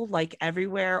total like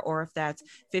everywhere or if that's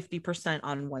 50%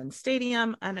 on one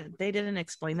stadium. And they didn't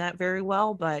explain that very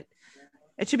well, but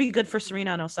it should be good for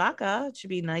Serena and Osaka. It should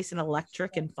be nice and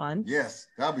electric and fun. Yes,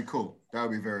 that'd be cool. That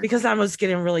would be very because cool. I was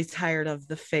getting really tired of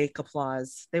the fake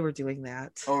applause. They were doing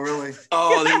that. Oh, really?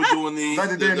 Oh, they were doing like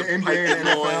they did in the NBA and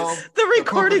NFL. The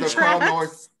recorded crowd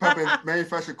noise,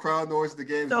 manufactured crowd noise. The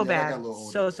game so bad,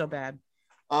 so bad.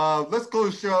 Let's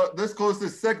close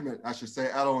this segment. I should say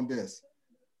out on this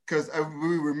because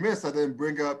we were remiss. I didn't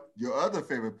bring up your other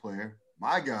favorite player,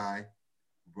 my guy,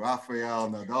 Rafael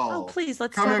Nadal. Oh, please,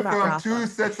 let's talk about Rafa. Coming from 2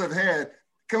 sets ahead,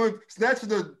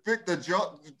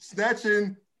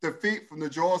 snatching defeat from the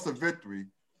jaws of victory.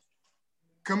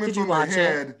 Coming from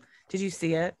ahead. Did you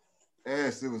see it?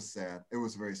 Yes, it was sad. It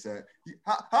was very sad.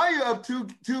 How are you up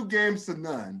two games to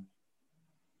none,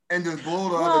 and just blow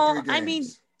the other 3 games? I mean,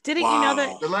 didn't you know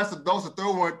that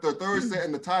the third set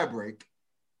in the tiebreak,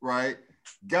 right?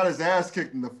 Got his ass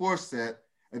kicked in the 4th set,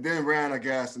 and then ran out of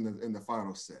gas in the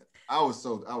final set. I was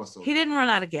so. He didn't run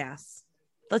out of gas.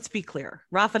 Let's be clear.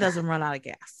 Rafa doesn't run out of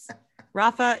gas.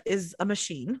 Rafa is a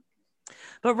machine.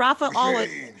 But Rafa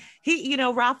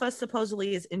Rafa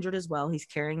supposedly is injured as well. He's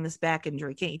carrying this back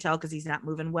injury. Can't you tell? Because he's not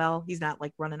moving well. He's not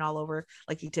like running all over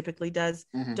like he typically does.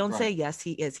 Don't say yes,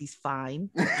 he is. He's fine.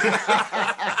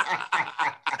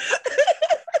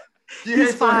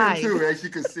 He's fine too, as you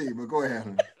can see. But go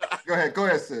ahead,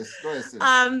 sis.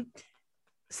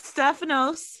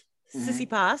 Stefanos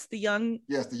Tsitsipas, the young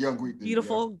Greek,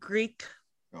 beautiful Greek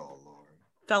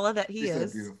fella that he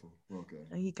is. Beautiful. Okay.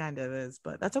 He kind of is,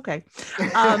 but that's okay.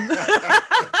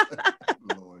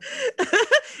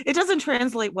 It doesn't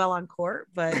translate well on court,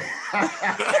 but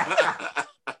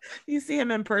you see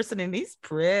him in person and he's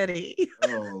pretty.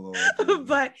 Oh, Lord.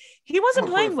 But he wasn't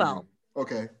playing well.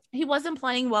 Okay. He wasn't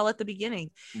playing well at the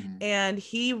beginning, and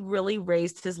he really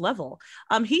raised his level.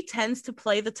 He tends to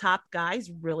play the top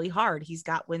guys really hard. He's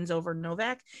got wins over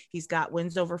Novak. He's got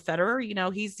wins over Federer.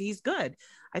 He's good.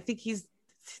 I think he's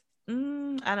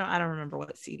I don't remember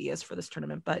what seed he is for this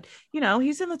tournament, but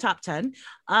he's in the top 10.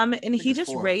 And he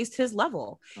just raised his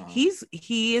level. He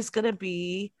is going to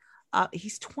be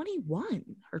he's 21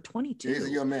 or 22. He's a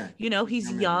young man.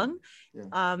 He's young.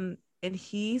 Yeah. And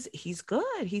he's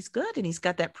good. He's good. And he's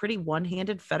got that pretty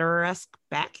one-handed Federer-esque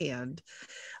backhand.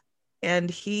 And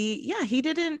he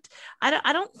didn't,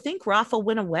 I don't think Rafa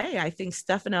went away. I think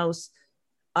Stefanos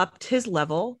upped his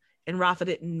level and Rafa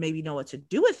didn't maybe know what to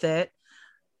do with it.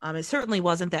 It certainly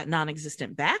wasn't that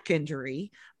non-existent back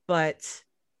injury, but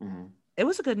it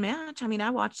was a good match. I mean, I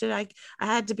watched it. I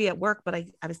had to be at work, but I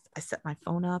set my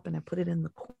phone up and I put it in the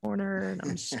corner and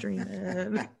I'm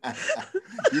streaming.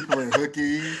 You playing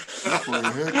hooky?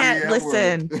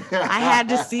 Listen, I had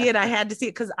to see it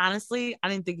because honestly, I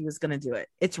didn't think he was going to do it.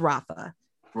 It's Rafa.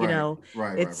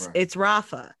 It's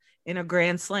Rafa in a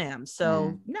Grand Slam.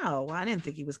 So no, I didn't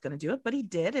think he was going to do it, but he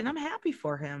did. And I'm happy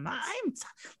for him.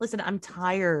 I'm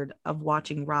tired of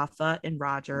watching Rafa and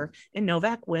Roger and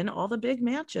Novak win all the big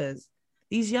matches.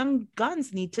 These young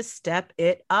guns need to step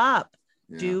it up,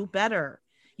 Yeah. do better.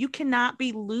 You cannot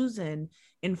be losing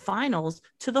in finals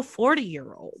to the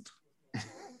 40-year-old.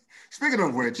 Speaking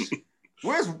of which,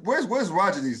 where's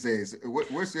Roger these days?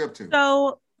 Where's he up to?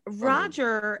 So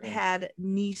Roger had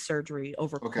knee surgery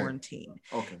over quarantine.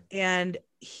 Okay. And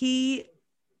he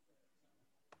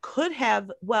could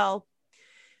have,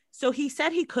 so he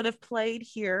said he could have played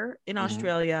here in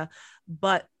Australia,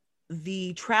 but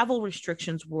the travel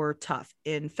restrictions were tough.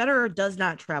 And Federer does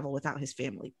not travel without his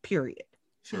family, period.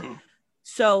 Sure.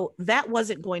 So that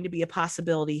wasn't going to be a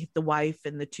possibility, the wife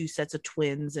and the 2 sets of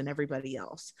twins and everybody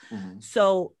else.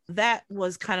 So that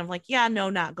was kind of like, yeah, no,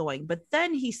 not going. But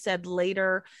then he said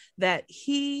later that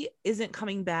he isn't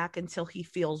coming back until he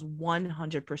feels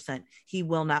 100% he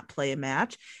will not play a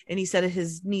match. And he said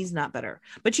his knee's not better.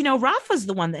 But, Rafa's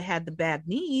the one that had the bad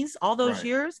knees all those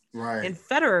years. Right. And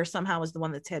Federer somehow is the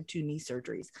one that's had 2 knee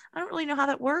surgeries. I don't really know how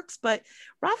that works, but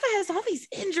Rafa has all these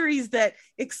injuries that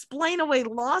explain away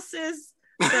losses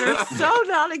that are so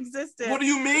non-existent. What do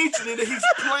you mean, Janina? He's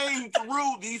playing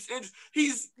through these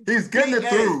injuries. He's getting it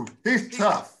through. He's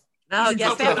tough. No, He's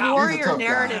yes, tough. that warrior tough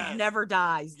narrative guy. never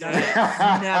dies, does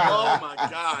Yeah. it? Never. Oh my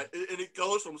God. And it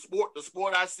goes from sport to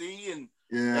sport I see, and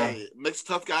hey, it makes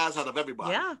tough guys out of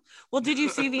everybody. Yeah. Well, did you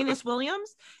see Venus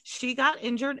Williams? She got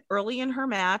injured early in her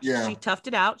match. Yeah. She toughed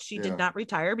it out. She did not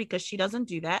retire because she doesn't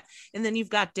do that. And then you've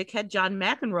got dickhead John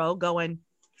McEnroe going,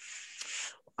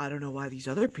 I don't know why these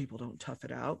other people don't tough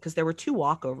it out, because there were 2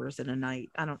 walkovers in a night.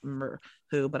 I don't remember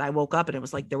who, but I woke up and it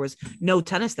was like there was no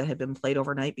tennis that had been played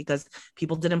overnight because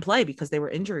people didn't play because they were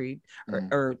injured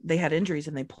or they had injuries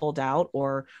and they pulled out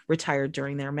or retired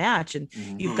during their match. And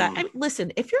you've got,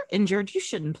 listen, if you're injured, you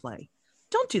shouldn't play.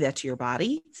 Don't do that to your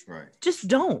body. Right. Just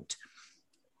don't.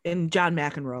 And John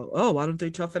McEnroe, oh, why don't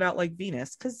they tough it out like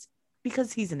Venus?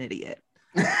 Because he's an idiot.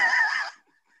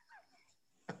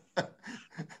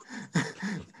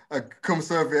 Come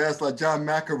serve your ass like John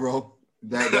McEnroe.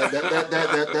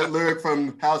 That lyric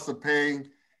from House of Pain,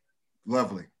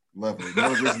 lovely. No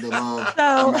reason to love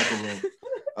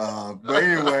McEnroe. But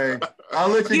anyway, I'll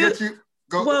let you get you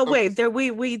go. Well, wait,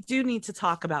 we do need to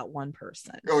talk about one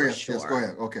person. Oh yes, sure. yes, go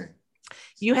ahead. Okay.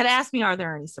 You had asked me, are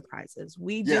there any surprises?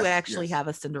 We do actually have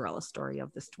a Cinderella story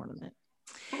of this tournament.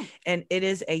 And it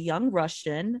is a young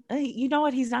Russian. You know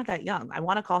what? He's not that young. I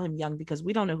want to call him young because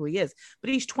we don't know who he is, but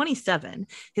he's 27.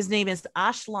 His name is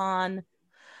Aslan,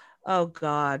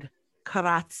 Karatsev.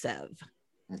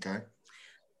 Okay.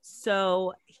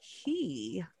 So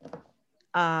he,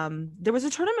 there was a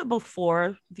tournament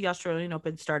before the Australian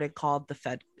Open started called the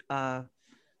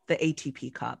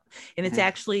ATP Cup. And it's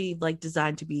actually like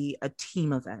designed to be a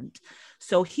team event.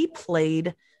 So he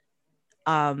played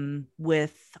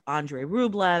with Andrei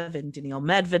Rublev and Daniil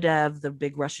Medvedev, the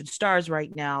big Russian stars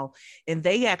right now. And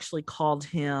they actually called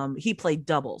him, he played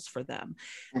doubles for them.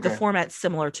 Okay. The format's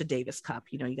similar to Davis Cup.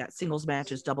 You got singles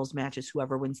matches, doubles matches,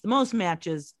 whoever wins the most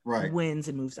matches wins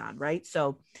and moves on, right?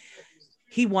 So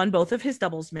he won both of his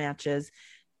doubles matches.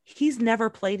 He's never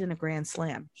played in a Grand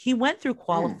Slam. He went through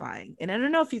qualifying. And I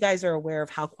don't know if you guys are aware of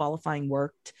how qualifying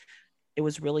worked. It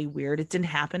was really weird. It didn't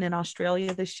happen in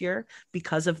Australia this year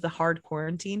because of the hard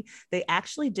quarantine. They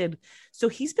actually did. So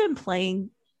he's been playing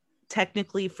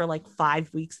technically for like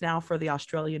 5 weeks now for the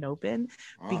Australian Open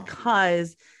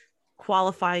because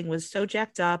qualifying was so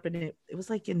jacked up. And it was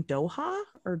like in Doha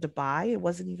or Dubai. It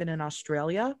wasn't even in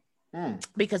Australia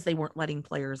because they weren't letting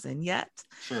players in yet.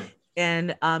 Sure.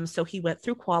 And so he went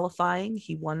through qualifying.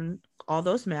 He won all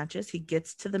those matches. He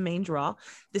gets to the main draw.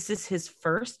 This is his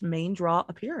first main draw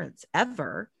appearance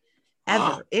ever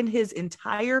in his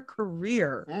entire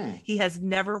career. He has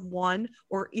never won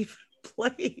or even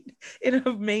played in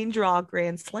a main draw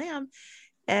Grand Slam.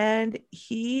 And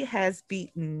he has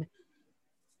beaten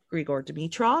Grigor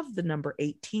Dimitrov, the number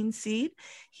 18 seed.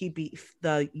 He beat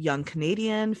the young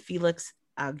Canadian Felix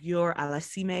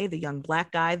Auger-Aliassime, the young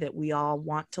black guy that we all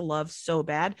want to love so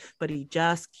bad, but he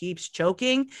just keeps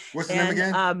choking. What's his name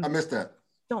again? I missed that.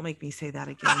 Don't make me say that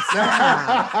again.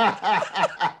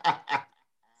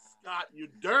 Scott, you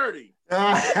dirty.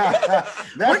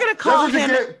 We're gonna call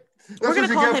him. We're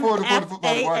gonna call him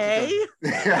FAA.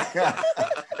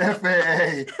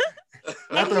 FAA.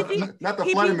 Not the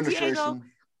flight administration.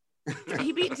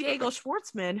 He beat Diego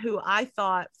Schwartzman, who I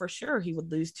thought for sure he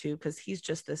would lose to because he's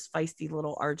just this feisty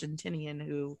little Argentinian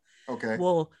who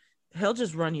he'll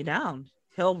just run you down.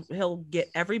 He'll get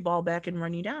every ball back and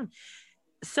run you down.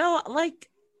 So like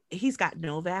he's got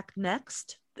Novak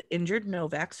next, the injured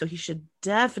Novak, so he should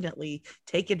definitely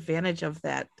take advantage of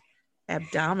that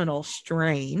abdominal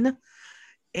strain.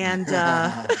 And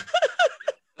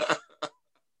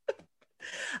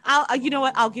You know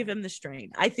what? I'll give him the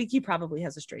strain. I think he probably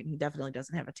has a strain. He definitely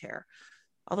doesn't have a tear.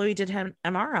 Although he did have an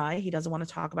MRI, he doesn't want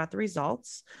to talk about the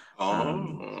results. Whatever.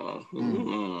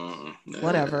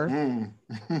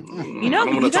 You know, I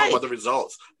don't want to talk about the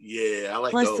results. Yeah, I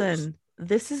like those. Listen,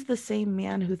 this is the same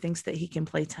man who thinks that he can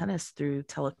play tennis through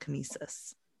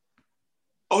telekinesis.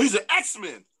 Oh, he's an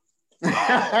X-Men.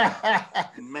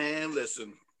 Man,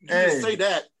 listen. You didn't say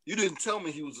that. You didn't tell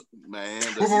me he was. Man,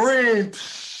 Wolverine.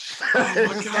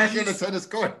 Back in the tennis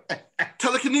court.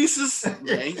 Telekinesis.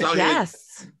 Man, he's out here.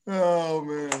 Oh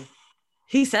man.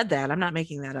 He said that. I'm not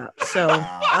making that up. So,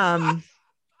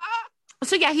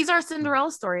 so yeah, he's our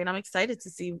Cinderella story, and I'm excited to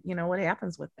see, you know, what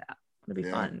happens with that. It'll be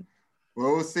fun.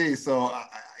 Well, we'll see. So,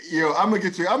 I'm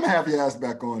gonna have your ass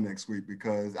back on next week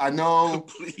because I know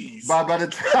by the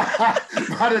time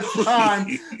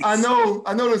I know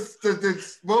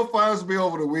the both finals will be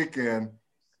over the weekend,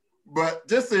 but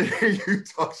just to hear you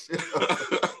talk shit,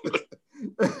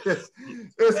 it's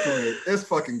great. It's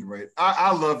fucking great.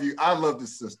 I love you. I love the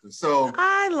sister. So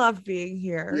I love being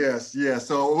here. Yes.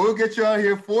 So we'll get you out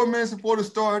here 4 minutes before the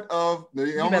start of the.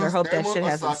 You better hope that shit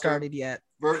hasn't started yet.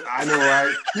 I know,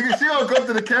 right? You can see I'll come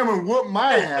to the camera and whoop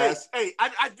my ass. Hey,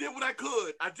 I did what I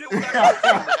could. I did what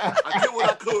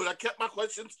I could. I kept my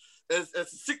questions as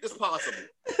succinct as possible.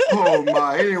 Oh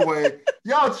my! Anyway,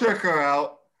 y'all check her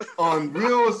out on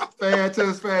Real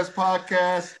Tennis Fans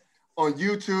Podcast on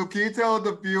YouTube. Can you tell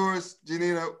the viewers,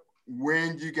 Janina,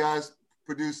 when you guys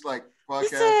produce like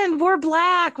podcasts? Listen, we're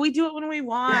Black. We do it when we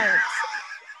want.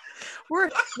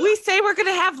 We say we're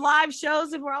gonna have live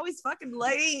shows and we're always fucking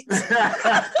late.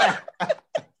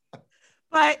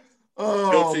 But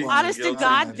honest to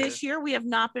God, this year we have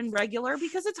not been regular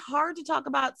because it's hard to talk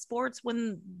about sports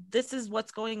when this is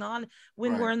what's going on,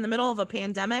 when we're in the middle of a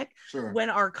pandemic, when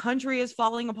our country is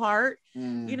falling apart.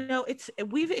 You know,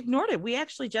 we've ignored it. We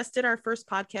actually just did our first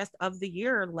podcast of the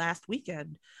year last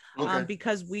weekend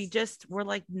because we're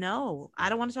like, no, I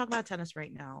don't want to talk about tennis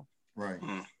right now. Right.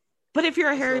 But if you're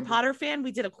a Harry Potter fan,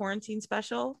 we did a quarantine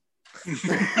special. And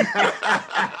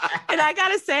I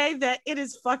gotta say that it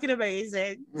is fucking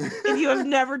amazing. If you have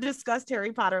never discussed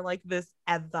Harry Potter like this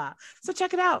ever. So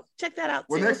check it out. Check that out.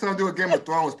 Well, next time I'll do a Game of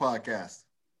Thrones podcast.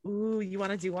 Ooh, you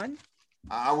want to do one?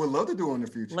 I would love to do one in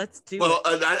the future. Let's do it. Well,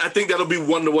 I think that'll be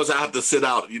one of the ones I have to sit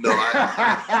out. You know,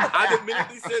 I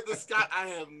admittedly said to Scott, I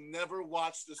have never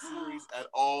watched the series at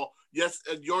all. Yes,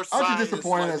 your side. Aren't you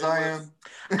disappointed as I am?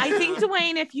 I think,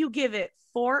 Dwayne, if you give it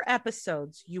 4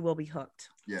 episodes, you will be hooked.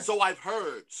 Yeah. So I've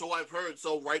heard. So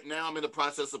right now I'm in the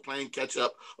process of playing catch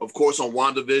up, of course, on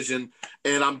WandaVision,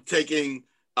 and I'm taking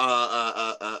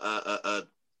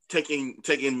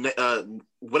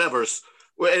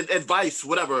advice,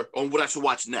 whatever, on what I should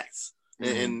watch next.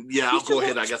 And I'll go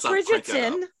ahead. I guess I'll crank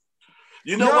that out.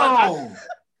 You know what?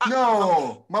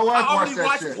 No, my wife I already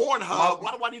watched watched Pornhub.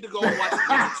 Why do I need to go and watch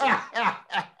Bridgerton?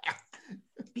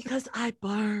 Because I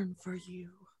burn for you.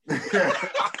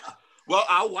 Well,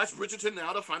 I'll watch Bridgerton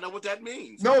now to find out what that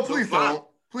means. No, please don't.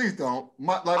 Please don't.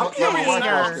 I'm curious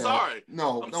now. I'm sorry.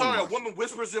 No, I'm sorry. A woman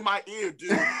whispers in my ear, dude.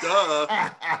 Duh.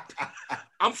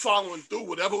 I'm following through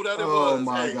whatever that was. Oh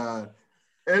my God.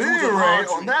 At any rate,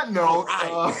 on that note,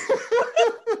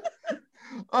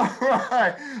 all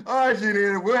right,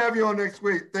 Janina, we'll have you on next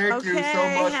week. Thank you so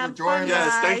much for joining us.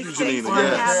 Yes, thank you, Janina.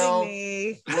 Thanks for having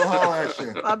me. We'll holler at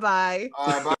you. Bye-bye. All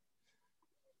right, bye.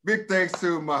 Big thanks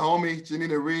to my homie,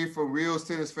 Janina Reed from Real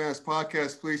Tennis Fans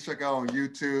Podcast. Please check out on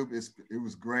YouTube. It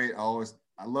was great. I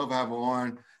love having her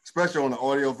on, especially on the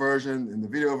audio version, and the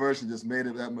video version just made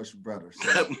it that much better.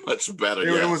 So that much better.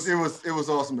 It was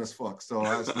awesome as fuck. So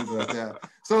I just leave it at that.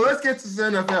 So let's get to the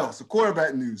NFL. So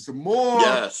quarterback news. Some more.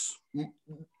 Yes.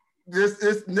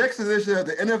 This next edition of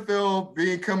the NFL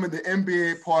becoming the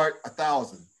NBA part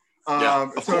 1,000.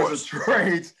 In terms of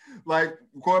trades, like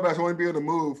quarterbacks won't be able to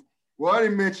move. We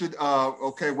already mentioned,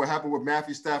 what happened with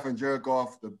Matthew Stafford and Jared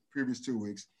Goff the previous 2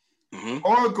 weeks.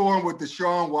 Ongoing with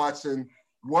Deshaun Watson,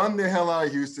 won the hell out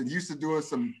of Houston. Houston doing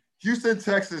some Houston,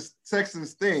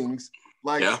 Texans things,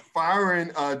 like firing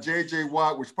J.J.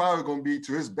 Watt, which probably going to be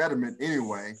to his betterment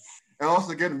anyway, and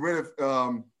also getting rid of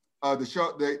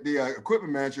the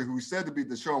equipment manager who said to be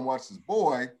Deshaun Watson's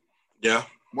boy. Yeah.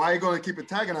 Why are you going to keep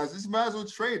antagonizing? Just might as well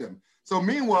trade him. So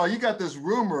meanwhile, you got this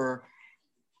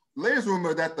latest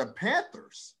rumor that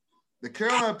the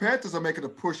Carolina Panthers are making a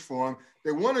push for him.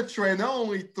 They want to trade not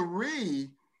only 3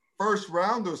 first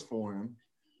rounders for him,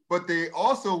 but they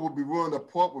also will be willing to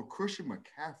part with Christian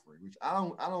McCaffrey, which I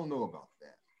don't know about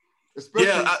that.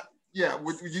 Especially,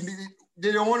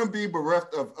 they don't want to be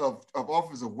bereft of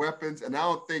offensive weapons, and I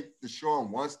don't think Deshaun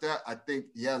wants that. I think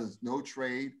he has no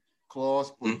trade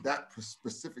clause for that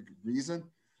specific reason.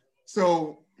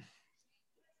 So,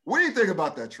 what do you think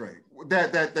about that trade?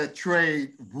 That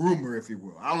trade rumor, if you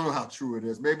will. I don't know how true it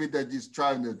is. Maybe they're just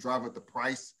trying to drive up the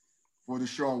price for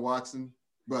Deshaun Watson.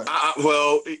 But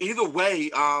well, either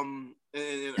way, and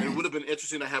it would have been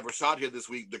interesting to have Rashad here this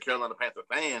week, the Carolina Panther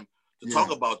fan, to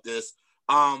talk about this.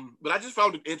 But I just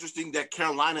found it interesting that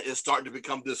Carolina is starting to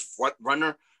become this front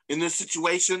runner in this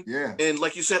situation. Yeah. And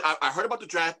like you said, I heard about the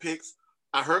draft picks.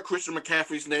 I heard Christian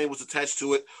McCaffrey's name was attached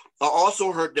to it. I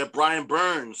also heard that Brian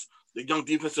Burns, the young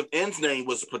defensive end's name,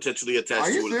 was potentially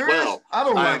attached to it as well. I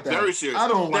don't like that. Very serious. I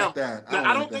don't like that.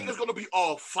 I don't think it's going to be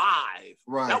all 5.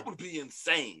 Right. That would be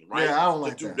insane, right? Yeah, I don't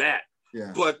like to do that.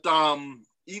 Yeah. But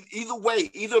either way,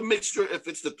 either mixture, if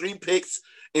it's the 3 picks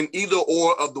in either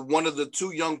or of the one of the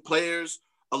 2 young players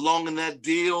along in that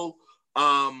deal,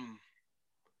 my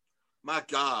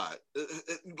God,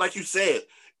 like you said,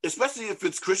 especially if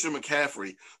it's Christian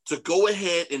McCaffrey, to go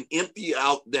ahead and empty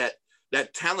out that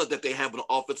talent that they have on the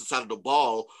offensive side of the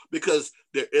ball, because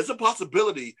there is a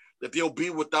possibility that they'll be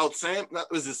without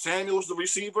is it Samuels, the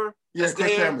receiver? Yeah,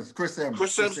 Chris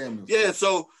Samuels. Yeah,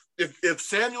 so if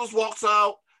Samuels walks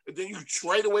out and then you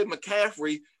trade away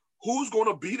McCaffrey, who's going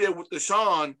to be there with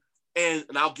Deshaun? And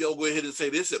I'll go ahead and say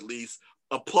this at least,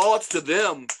 applause to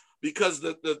them, because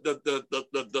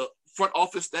the front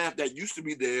office staff that used to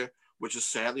be there, which is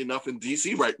sadly enough in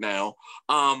DC right now,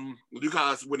 you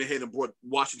guys went ahead and brought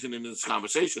Washington into this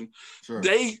conversation. Sure.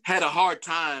 They had a hard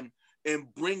time in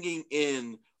bringing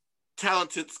in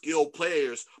talented, skilled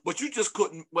players, but you just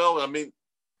couldn't. Well, I mean,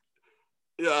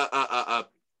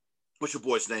 what's your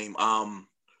boy's name?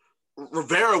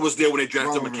 Rivera was there when they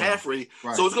drafted McCaffrey.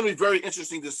 Right. So it's going to be very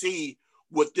interesting to see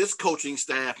what this coaching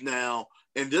staff now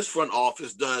and this front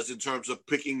office does in terms of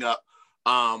picking up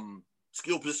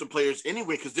skilled position players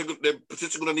anyway, because they're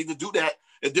potentially going to need to do that.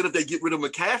 And then if they get rid of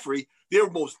McCaffrey, they're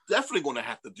most definitely going to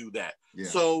have to do that. Yeah.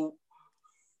 So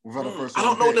I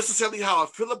don't know necessarily how I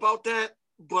feel about that,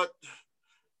 but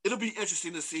it'll be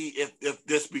interesting to see if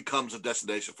this becomes a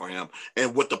destination for him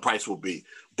and what the price will be.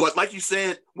 But like you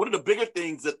said, one of the bigger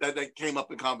things that came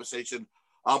up in conversation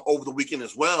over the weekend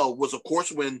as well was, of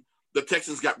course, when the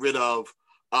Texans got rid of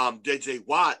J.J.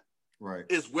 Watt, right,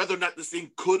 is whether or not this thing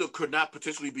could or could not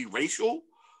potentially be racial.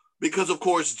 Because, of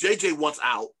course, J.J. wants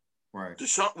out. Right.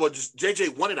 J.J.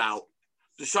 wanted out.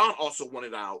 Deshaun also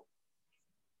wanted out.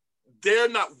 They're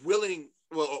not willing,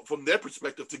 well, from their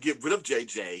perspective, to get rid of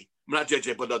J.J., not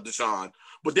J.J., but Deshaun.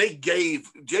 But they gave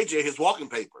J.J. his walking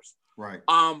papers. Right.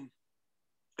 And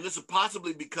it's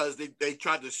possibly because they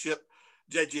tried to ship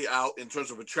J.J. out in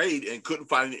terms of a trade and couldn't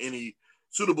find any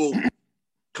suitable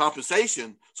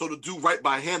compensation. So to do right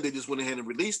by him, they just went ahead and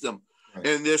released him. Right.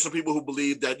 And there's some people who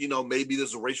believe that, maybe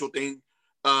there's a racial thing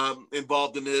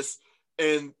involved in this.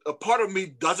 And a part of me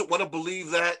doesn't want to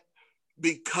believe that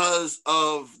because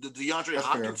of the DeAndre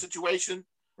Hopkins situation.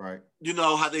 Right.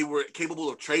 How they were capable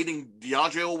of trading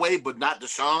DeAndre away, but not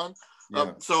Deshaun.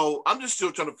 Yeah. So I'm just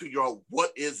still trying to figure out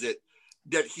what is it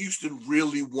that Houston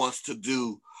really wants to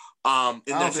do in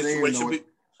that situation.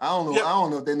 I don't know. Yeah. I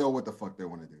don't know if they know what the fuck they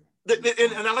want to do.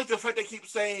 And I like the fact they keep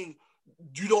saying,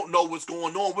 you don't know what's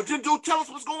going on. But then, dude, tell us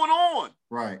what's going on.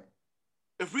 Right.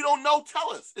 If we don't know,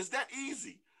 tell us. It's that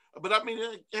easy. But I mean,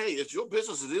 hey, it's your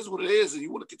business. It is what it is. And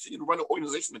you want to continue to run the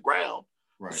organization to the ground.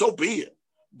 Right. So be it.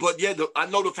 But yeah, I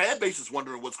know the fan base is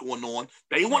wondering what's going on.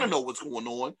 They want to know what's going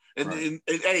on. And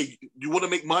hey, you want to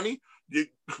make money?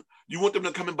 You want them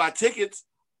to come and buy tickets?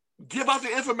 Give out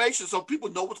the information so people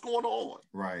know what's going on.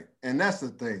 Right. And that's the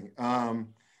thing. And,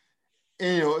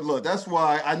 look, that's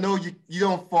why I know you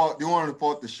don't want to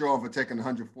fault the show for taking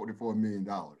 $144 million.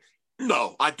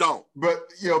 No, I don't. But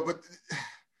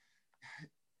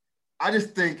I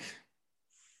just think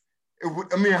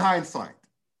in hindsight,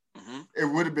 it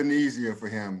would have been easier for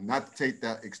him not to take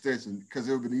that extension, because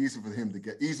it would have been easier for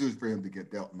him to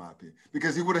get dealt, in my opinion,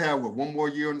 because he would have had one more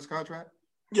year on his contract.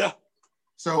 Yeah.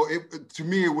 So to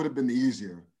me, it would have been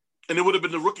easier. And it would have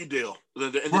been the rookie deal, the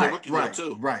end of the rookie deal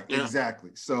too. Right, yeah.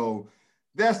 Exactly. So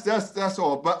that's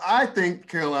all. But I think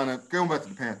Carolina, going back to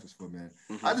the Panthers for a minute,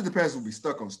 I think the Panthers would be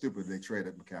stuck on stupid if they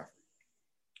traded McCaffrey.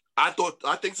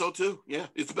 I think so too. Yeah,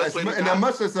 it's the best way. And as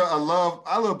much as I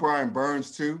love Brian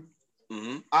Burns too.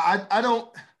 Mm-hmm. I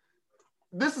don't.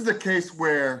 This is a case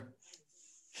where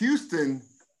Houston,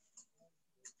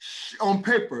 on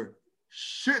paper,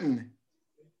 shouldn't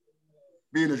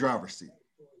be in the driver's seat,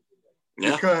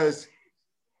 because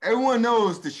everyone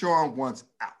knows Deshaun wants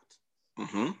out,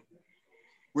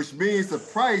 which means the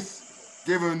price,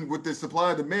 given with the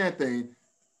supply and demand thing,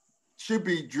 should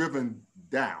be driven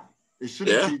down. It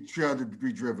shouldn't be trying to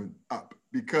be driven up,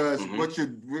 because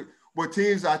what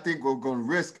teams I think are going to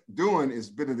risk doing is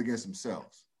bidding against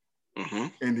themselves.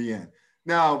 in the end.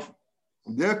 Now,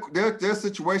 there are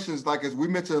situations like, as we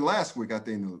mentioned last week, I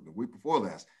think the week before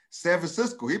last, San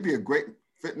Francisco, he'd be a great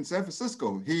fit in San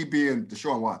Francisco. He being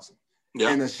Deshaun Watson. Yeah.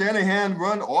 And the Shanahan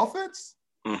run offense?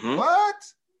 What?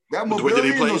 That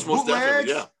mobility and those bootlegs?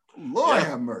 Yeah. Lord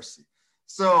have mercy.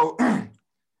 So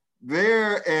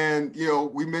there, and, you know,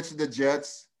 we mentioned the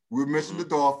Jets. We mentioned the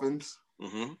Dolphins.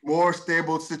 More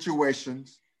stable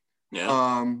situations.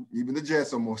 Yeah. Even the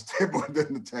Jets are more stable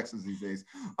than the Texans these days.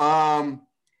 And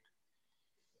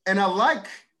I like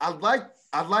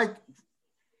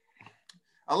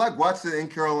Watson in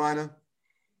Carolina.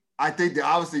 I think they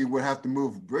obviously would have to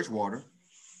move Bridgewater.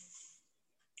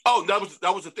 Oh, that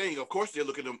was the thing. Of course, they're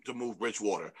looking to move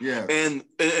Bridgewater. Yeah. And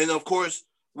of course,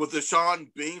 with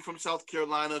Deshaun being from South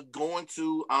Carolina, going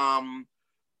to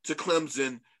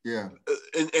Clemson. Yeah.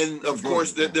 And of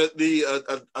course,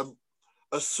 the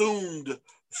assumed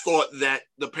thought that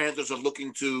the Panthers are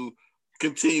looking to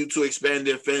continue to expand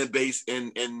their fan base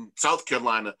in South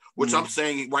Carolina, which I'm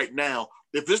saying right now,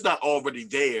 if it's not already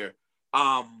there,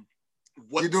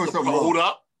 what's the hold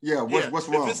up? Yeah, what's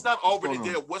wrong? If it's not already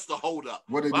there, what's the hold up?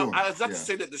 What are they doing? It's not to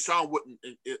say that Deshaun wouldn't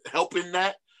help in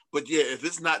that, but yeah, if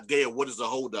it's not there, what is the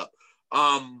hold up?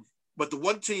 But the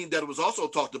one team that was also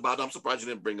talked about, I'm surprised you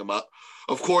didn't bring them up,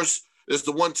 of course, is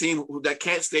the one team that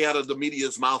can't stay out of the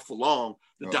media's mouth for long,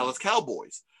 the Dallas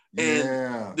Cowboys.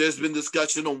 And there's been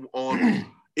discussion on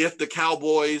if the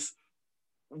Cowboys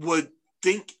would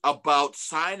think about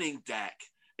signing Dak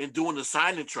and doing the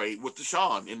signing trade with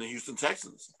Deshaun in the Houston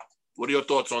Texans. What are your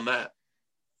thoughts on that?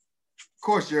 Of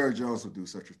course, Jerry Jones will do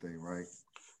such a thing, right?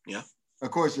 Yeah.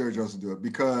 Of course, Jerry Jones will do it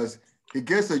because he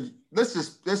gets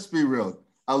let's be real.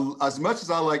 As much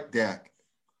as I like Dak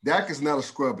is not a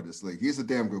scrub in this league. He's a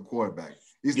damn good quarterback.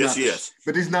 He is.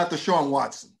 But he's not Deshaun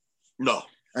Watson. No.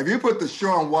 If you put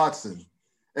Deshaun Watson,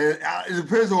 and it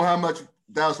depends on how much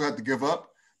Dallas will have to give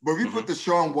up, but if you put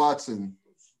Deshaun Watson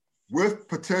with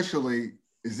potentially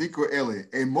Ezekiel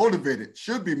Elliott,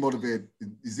 should be motivated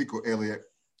Ezekiel Elliott,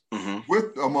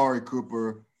 with Amari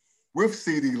Cooper, with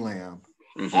CeeDee Lamb,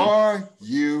 are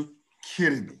you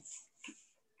kidding me?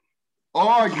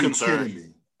 Are you kidding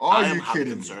me? Are you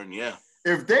kidding me? Yeah.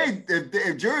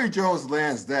 If Jerry Jones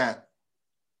lands that,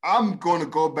 I'm going to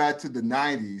go back to the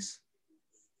 90s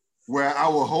where I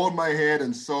will hold my head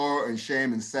in sorrow and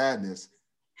shame and sadness.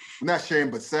 Not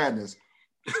shame, but sadness.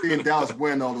 Seeing Dallas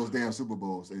win all those damn Super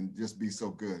Bowls and just be so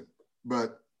good.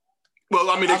 But well,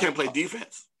 I mean, they can't play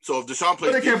defense. So if Deshaun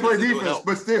plays defense, they can't play defense,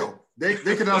 but still, they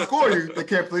can outscore you. They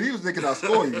can't play defense, they can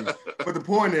outscore you. But the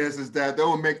point is that they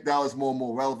will make Dallas more and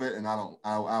more relevant, and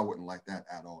I wouldn't like that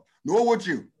at all. Nor would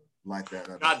you like that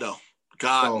at all.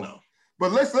 God no.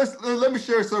 But let me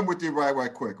share something with you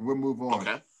right quick. We'll move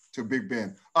on to Big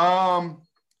Ben. Colin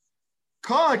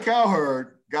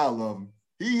Cowherd, gotta love him.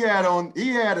 He had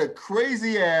a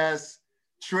crazy ass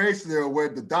trade scenario where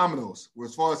the dominoes were,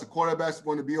 as far as the quarterbacks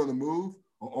going to be on the move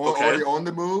or already on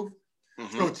the move.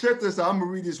 So check this out. I'm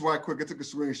gonna read this right quick. I took a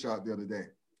screenshot the other day.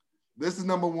 This is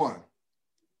number one.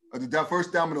 The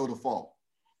first domino to fall.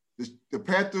 The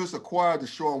Panthers acquired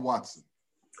Deshaun Watson.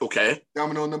 Okay.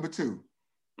 Domino number two.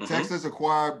 Texans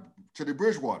acquired Teddy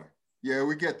Bridgewater. Yeah,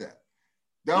 we get that.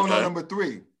 Domino number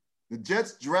three. The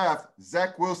Jets draft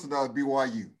Zach Wilson out of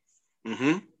BYU.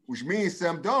 Which means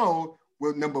Sam Darnold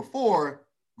will, number 4,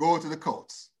 go to the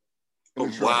Colts.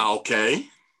 Wow, okay.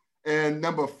 And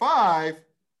number 5,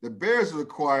 the Bears will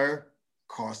acquire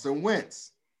Carson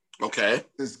Wentz. Okay.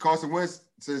 This Carson Wentz,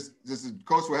 since the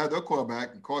Colts will have their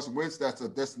quarterback, and Carson Wentz, that's a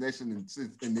destination in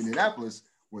Indianapolis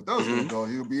where those will go.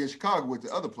 He'll be in Chicago with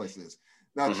the other places.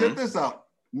 Now, check this out.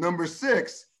 Number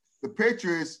 6, the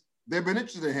Patriots, they've been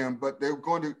interested in him, but they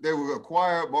will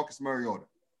acquire Marcus Mariota.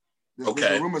 There's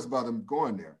been rumors about them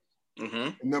going there.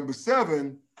 And number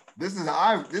 7, this is an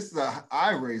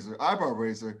eyebrow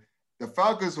raiser. The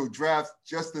Falcons will draft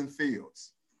Justin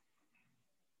Fields,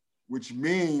 which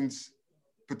means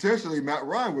potentially Matt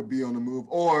Ryan would be on the move,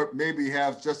 or maybe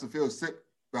have Justin Fields sit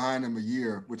behind him a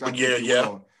year, which I think he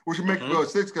will, which would make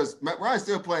sense because Matt Ryan's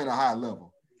still playing at a high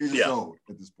level. He's just old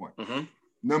at this point.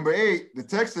 Number 8, the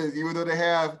Texans, even though they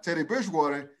have Teddy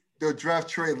Bridgewater, they'll draft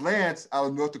Trey Lance out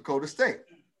of North Dakota State.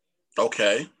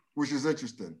 Okay. Which is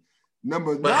interesting.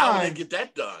 Number 9. But how would they get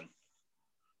that done?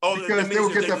 Oh, because they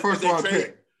will get that first round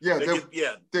pick. Yeah,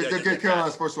 they get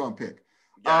Carolina's first round pick,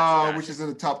 which is in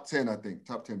the top 10, I think.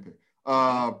 Top 10 pick.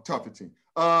 Top 15.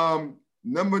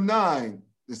 Number 9,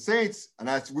 the Saints,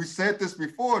 and we said this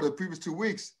before the previous 2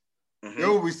 weeks, they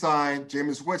will resign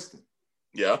Jameis Winston.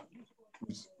 Yeah.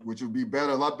 Which would be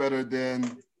a lot better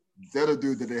than the other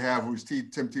dude that they have, who's Tim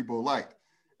Tebow light.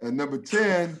 And number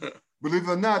 10, believe it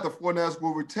or not, the 49ers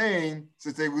will retain,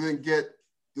 since they didn't get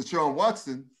Deshaun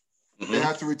Watson, they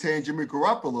have to retain Jimmy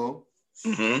Garoppolo.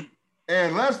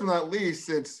 And last but not least,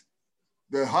 since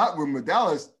the hot room of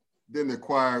Dallas didn't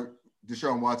acquire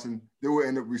Deshaun Watson, they will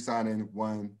end up re-signing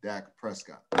one Dak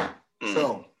Prescott.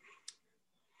 So,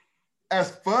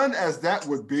 as fun as that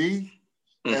would be,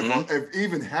 if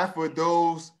even half of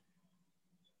those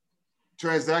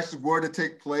transactions were to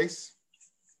take place,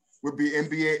 would be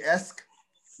NBA-esque,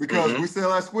 because we said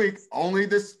last week only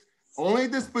this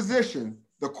position,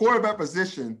 the quarterback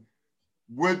position,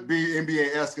 would be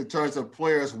NBA-esque in terms of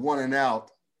players wanting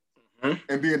out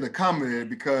and being accommodated,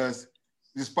 because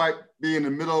despite being in the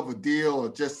middle of a deal or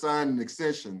just signed an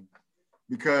extension,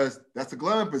 because that's a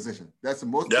glaring position. That's the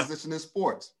most position in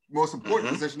sports, most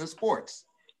important position in sports.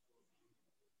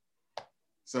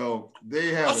 So they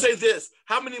have. I'll say this: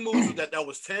 how many moves was that? That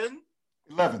was 10?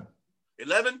 11.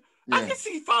 11? Yeah. I can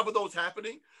see 5 of those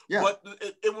happening, but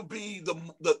it would be the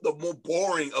more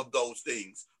boring of those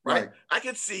things, right? I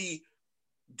can see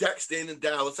Dak staying in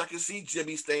Dallas. I can see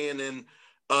Jimmy staying in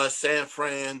San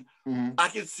Fran. I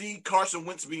can see Carson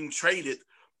Wentz being traded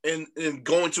and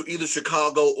going to either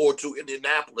Chicago or to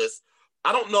Indianapolis.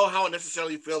 I don't know how I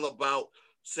necessarily feel about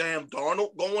Sam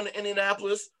Darnold going to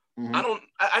Indianapolis.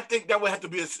 I think that would have to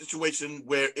be a situation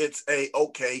where it's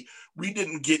okay, we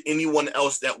didn't get anyone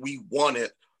else that we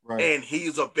wanted, and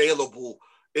he's available,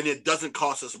 and it doesn't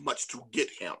cost us much to get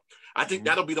him. I think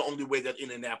that'll be the only way that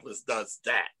Indianapolis does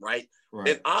that, right?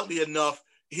 And oddly enough,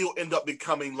 he'll end up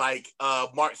becoming like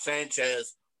Mark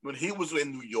Sanchez when he was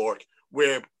in New York,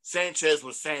 where Sanchez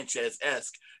was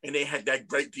Sanchez-esque, and they had that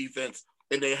great defense,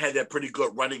 and they had that pretty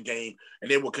good running game, and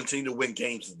they will continue to win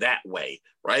games that way,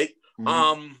 right?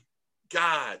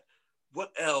 God,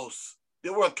 what else?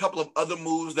 There were a couple of other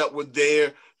moves that were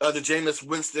there. The Jameis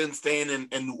Winston staying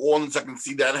in New Orleans, I can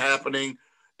see that happening.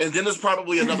 And then there's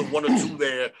probably another 1 or 2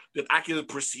 there that I can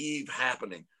perceive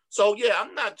happening. So, yeah,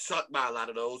 I'm not shocked by a lot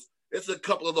of those. It's a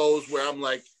couple of those where I'm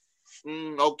like,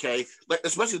 okay. Like,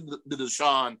 especially the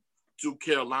Deshaun to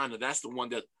Carolina. That's the one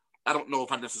that I don't know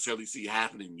if I necessarily see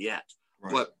happening yet.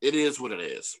 But it is what it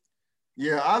is.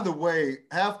 Yeah, either way,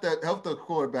 at least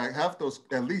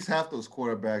half those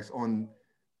quarterbacks on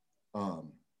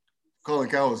Colin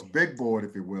Cowherd's big board,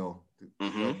 if you will.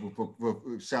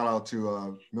 Shout out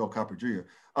to Mel Kiper Jr.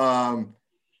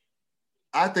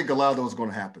 I think a lot of those are going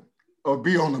to happen, or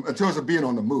be on in terms of being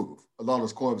on the move. A lot of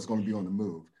those quarterbacks are going to be on the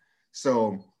move.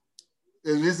 So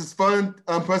this is fun,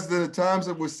 unprecedented times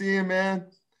that we're seeing, man.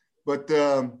 But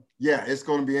it's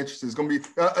going to be interesting. It's going to be.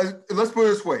 Let's put it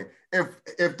this way: if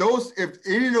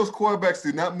any of those quarterbacks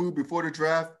do not move before the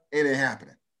draft, it ain't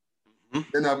happening.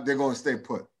 They're going to stay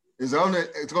put. It's going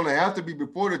to have to be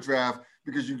before the draft,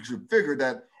 because you should figure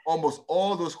that almost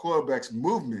all those quarterbacks'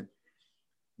 movement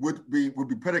would be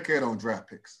predicated on draft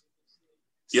picks.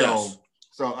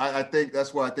 So I think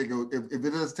that's why I think if it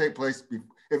does take place,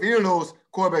 if any of those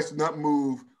quarterbacks do not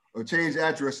move or change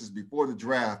addresses before the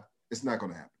draft, it's not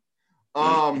going to happen.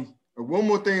 One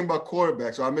more thing about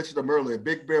quarterbacks. So I mentioned them earlier.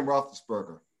 Big Ben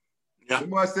Roethlisberger.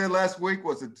 Remember I said last week?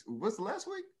 Was it last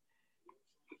week?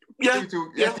 Yeah.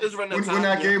 When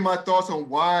I gave my thoughts on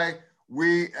why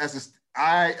as a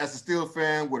Steelers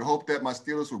fan would hope that my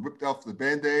Steelers were ripped off the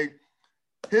Band-Aid.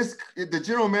 The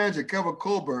general manager, Kevin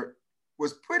Colbert,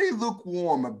 was pretty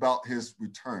lukewarm about his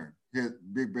return, his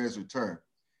Big Ben's return.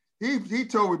 He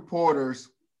told reporters,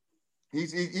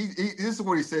 this is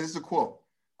what he said. This is a quote.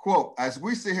 Quote, as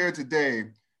we sit here today,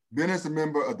 Ben is a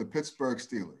member of the Pittsburgh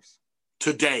Steelers.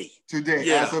 Today,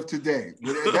 as of today.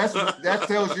 That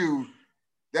tells you,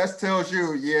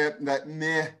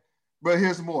 nah. But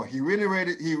here's more. He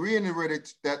reiterated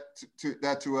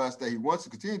that to us, that he wants to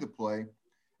continue to play.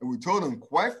 And we told him,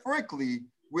 quite frankly,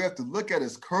 we have to look at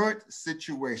his current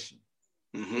situation.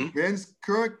 Ben's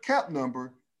current cap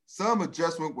number, some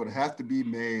adjustment would have to be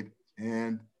made,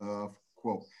 end of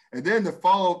quote. And then to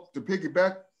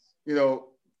piggyback,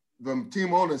 from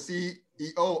team owner and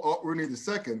CEO Rooney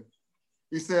II,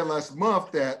 he said last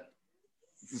month that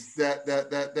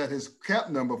his cap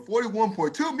number,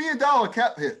 $41.2 million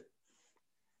cap hit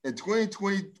in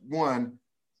 2021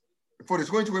 for the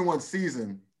 2021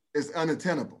 season, is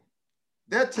unattainable.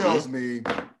 That tells me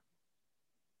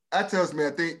I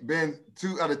think Ben,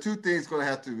 out of two things going to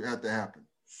have to happen.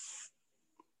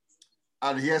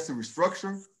 Either he has to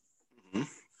restructure,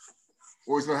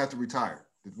 or he's going to have to retire.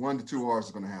 The 1 to 2 R's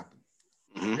is going to happen.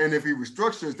 And if he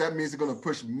restructures, that means they're going to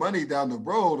push money down the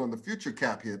road on the future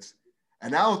cap hits.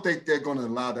 And I don't think they're going to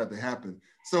allow that to happen.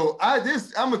 So I'm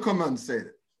going to come out and say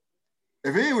that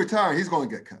if he retires, he's going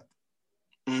to get cut.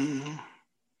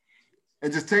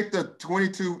 And just take the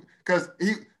 22, because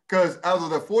because out of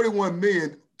the 41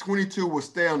 million, 22 will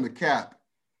stay on the cap,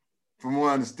 from what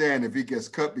I understand, if he gets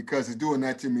cut, because he's doing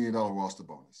 $19 million roster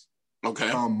bonus. Okay.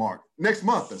 Mark. Next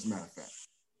month, as a matter of fact.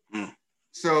 Mm.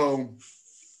 So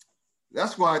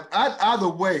that's why, either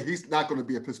way, he's not going to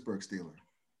be a Pittsburgh Steeler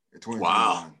in 2021.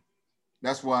 Wow.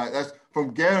 That's why, that's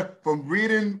from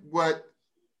reading what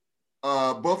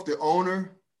both the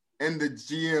owner and the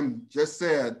GM just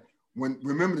said.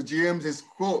 Remember the GM's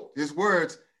his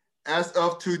words, as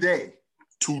of today.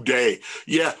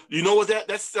 Yeah. You know what?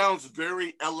 That sounds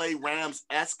very LA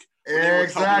Rams-esque.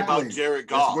 Exactly. About Jared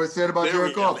Goff. That's what it said about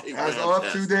Jared Goff. As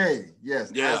of today.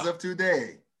 Yes. Yeah. As of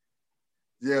today.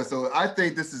 Yeah. So I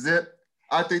think this is it.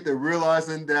 I think they're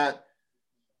realizing that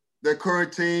their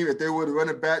current team, if they were to run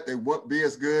it back, they won't be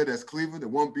as good as Cleveland. They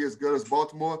won't be as good as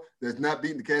Baltimore. They're not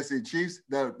beating the Kansas City Chiefs.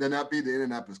 They're not beating the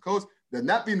Indianapolis Colts. They're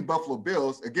not beating the Buffalo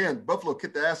Bills. Again, Buffalo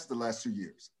kicked their ass the last 2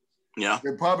 years. Yeah.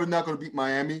 They're probably not going to beat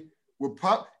Miami. I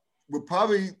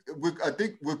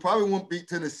think we probably won't beat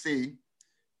Tennessee.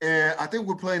 And I think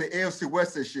we're playing the AFC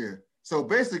West this year. So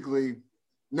basically,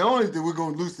 not only that we're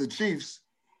going to lose to the Chiefs,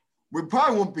 we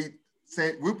probably won't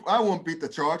beat the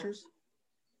Chargers.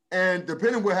 And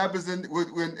depending on what happens in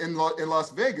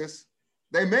Las Vegas,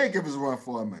 they may give us a run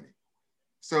for our money.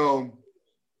 So,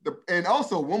 and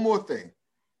also one more thing,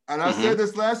 and I said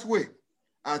this last week.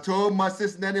 I told my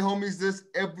Cincinnati homies this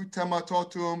every time I talk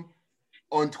to them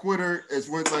on Twitter, as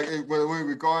with in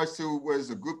regards to whether it's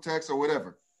a group text or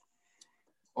whatever,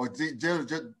 or a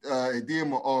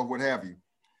DM or what have you.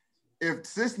 If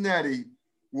Cincinnati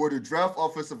were to draft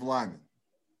offensive linemen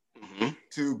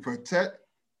to protect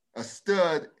a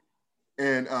stud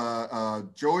and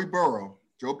Joe Burrow,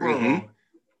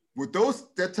 with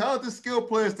the talented skill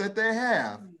players that they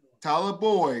have, Tyler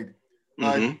Boyd,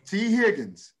 T.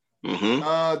 Higgins,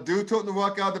 dude toting the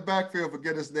rock out the backfield,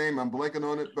 forget his name, I'm blanking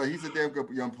on it, but he's a damn good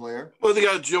young player. Well, they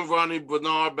got Giovanni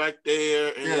Bernard back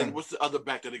there, and what's the other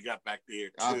back that they got back there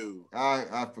too?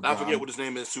 I forgot. I forget what his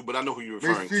name is too, but I know who you're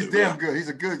referring to. He's damn good. He's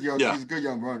a good young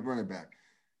running back.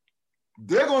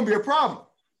 They're going to be a problem.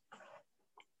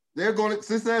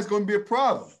 Cincinnati's going to be a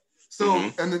problem.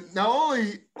 So, and not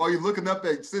only are you looking up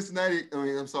at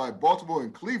Baltimore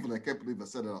and Cleveland, I can't believe I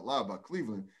said it out loud about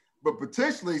Cleveland, but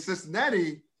potentially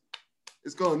Cincinnati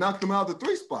is going to knock them out of the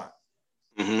 3 spot.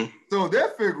 So they're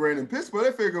figuring, in Pittsburgh,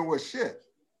 they're figuring, well, shit,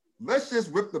 let's just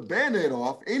rip the Band-Aid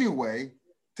off anyway,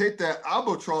 take that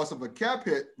albatross of a cap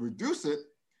hit, reduce it,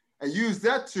 and use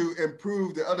that to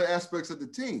improve the other aspects of the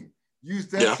team. Use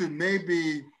that to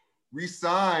maybe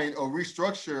re-sign or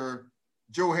restructure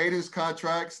Joe Hayden's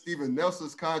contract, Steven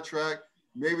Nelson's contract,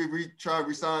 maybe try to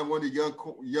re-sign one of the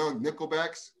young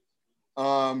nickelbacks.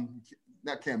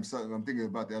 Not Cam Sutton, I'm thinking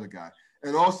about the other guy.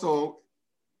 And also,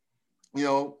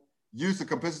 use the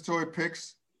compensatory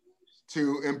picks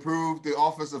to improve the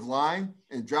offensive line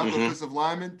and draft the offensive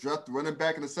lineman, draft the running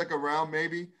back in the second round,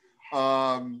 maybe.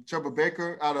 Trevor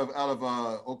Baker out of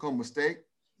Oklahoma State.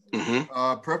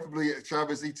 Preferably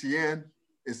Travis Etienne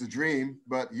is the dream,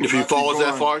 but if he falls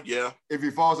that far, if he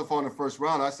falls that far in the first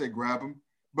round, I say grab him.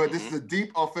 But this is a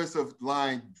deep offensive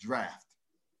line draft.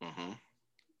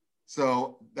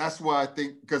 So that's why I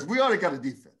think, because we already got a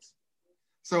defense.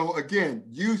 So again,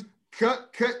 use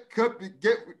get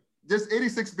just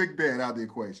 86 Big Ben out of the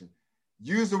equation.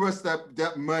 Use the rest of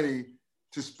that money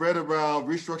to spread around,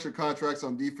 restructure contracts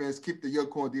on defense, keep the young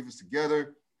core defense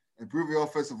together, improve the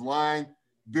offensive line,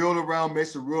 build around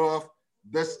Mason Rudolph.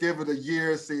 Let's give it a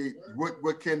year, see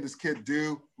what can this kid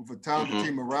do with a talented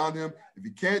team around him. If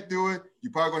he can't do it,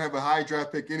 you're probably going to have a high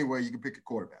draft pick anyway. You can pick a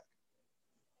quarterback.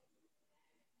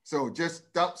 So just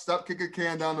stop kicking the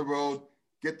can down the road,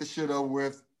 get the shit over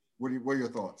with. What are your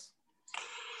thoughts?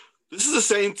 This is the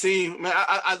same team. Man,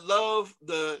 I love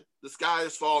the sky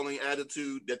is falling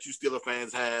attitude that you Steelers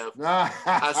fans have.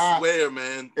 I swear,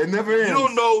 man. It never ends. You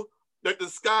don't know that the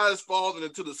sky is falling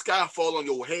until the sky fall on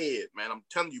your head, man. I'm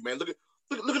telling you, man. Look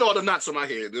at all the knots on my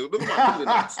head, dude. Look at the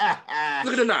knots.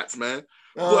 Look at the knots, man.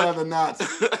 The knots.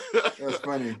 That's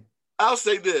funny. I'll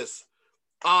say this.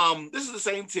 This is the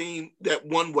same team that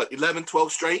won, 11,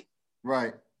 12 straight?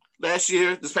 Right. Last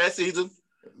year, this past season.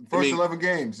 First 11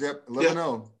 games. Yep.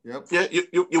 11-0. Yep. Yeah,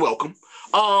 you're welcome.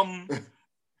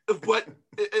 But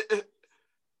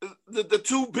the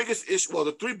two biggest issues,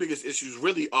 the three biggest issues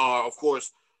really are, of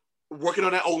course, working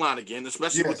on that O-line again,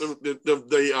 especially with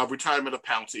the retirement of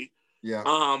Pouncey. Yeah.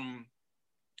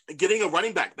 Getting a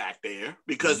running back there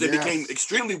because they became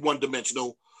extremely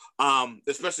one-dimensional,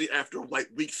 especially after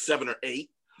week 7 or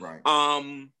 8. Right.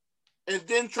 And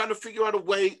then trying to figure out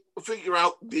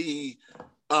the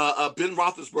Ben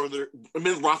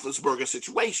Roethlisberger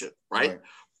situation, right?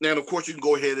 And of course, you can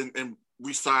go ahead and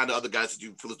re-sign the other guys that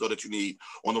you feel as though that you need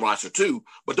on the roster too.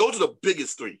 But those are the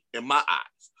biggest three in my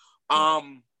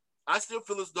eyes. I still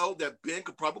feel as though that Ben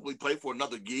could probably play for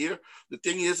another year. The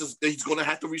thing is that he's going to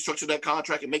have to restructure that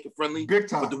contract and make it friendly. Big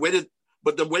time.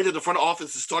 But the way that the front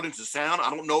office is starting to sound, I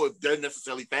don't know if they're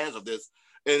necessarily fans of this.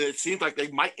 And it seems like they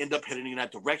might end up heading in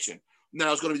that direction.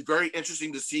 Now, it's going to be very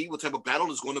interesting to see what type of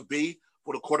battle is going to be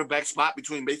for the quarterback spot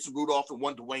between Mason Rudolph and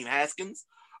one Dwayne Haskins.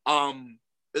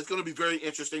 It's going to be very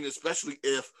interesting, especially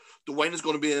if Dwayne is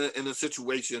going to be in a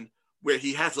situation where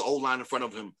he has the O-line in front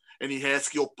of him and he has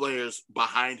skilled players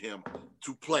behind him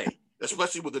to play,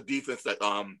 especially with the defense that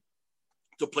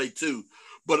to play too.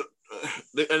 But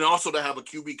and also to have a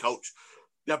QB coach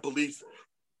that believes,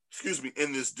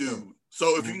 in this dude.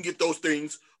 So if you can get those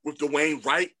things with Dwayne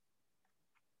right,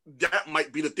 that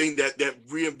might be the thing that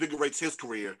reinvigorates his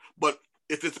career. But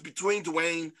if it's between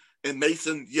Dwayne and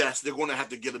Mason, yes, they're going to have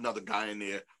to get another guy in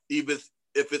there. Even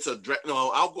if it's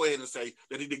I'll go ahead and say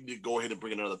that he need to go ahead and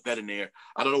bring another vet in there.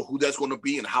 I don't know who that's going to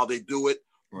be and how they do it.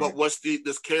 Right. But once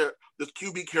this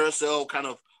QB carousel kind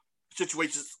of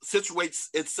situates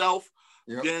itself,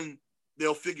 then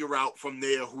they'll figure out from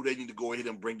there who they need to go ahead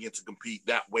and bring in to compete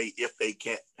that way if they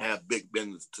can't have Big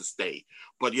Ben to stay.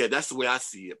 But yeah, that's the way I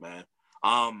see it, man.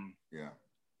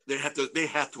 They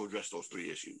have to address those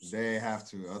three issues. They have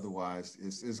to. Otherwise,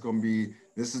 it's going to be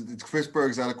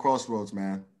Pittsburgh's at a crossroads,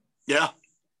 man. Yeah.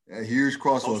 A huge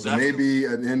crossroads. It may be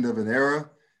an end of an era,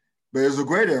 but it's a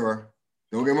great era.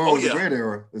 Don't get me wrong, it's a great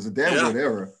era. It's a damn good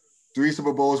era. 3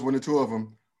 Super Bowls, winning 2 of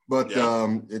them. But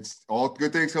it's all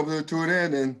good things come to an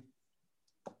end, and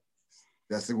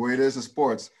that's the way it is in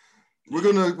sports. We're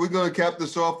gonna cap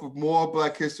this off with more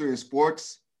Black history in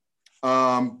sports.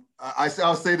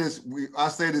 I'll say this.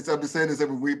 I've been saying this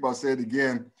every week, but I'll say it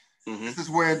again. Mm-hmm. This is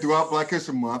when throughout Black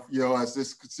History Month, as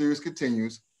this series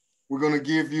continues, we're gonna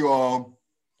give you all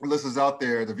listeners out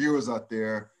there, the viewers out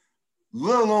there,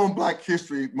 little known Black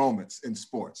history moments in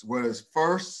sports, whether it's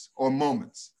firsts or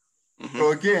moments. Mm-hmm.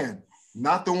 So again,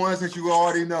 not the ones that you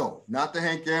already know, not the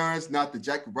Hank Aaron's, not the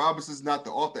Jackie Robinsons, not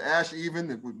the Arthur Ashe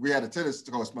even. We had a tennis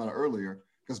correspondent earlier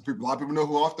because a lot of people know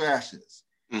who Arthur Ashe is.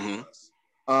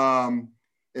 Mm-hmm.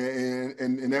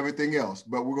 And everything else.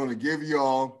 But we're going to give you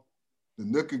all the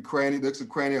nooks and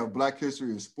cranny of Black history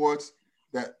in sports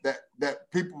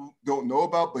that people don't know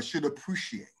about but should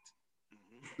appreciate.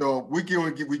 So we'll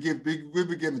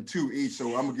be giving 2 each.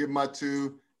 So I'm gonna give my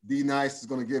 2. D Nice is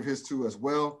gonna give his 2 as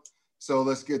well. So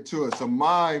let's get to it. So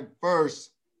my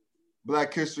first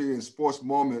Black history in sports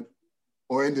moment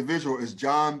or individual is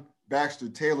John Baxter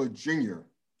Taylor Jr.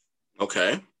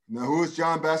 Okay. Now, who is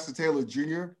John Baxter Taylor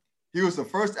Jr.? He was the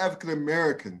first African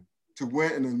American to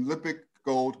win an Olympic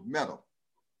gold medal.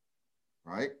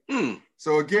 Right? Mm.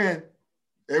 So again,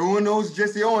 everyone knows who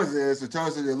Jesse Owens is in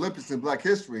terms of the Olympics in Black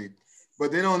history,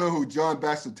 but they don't know who John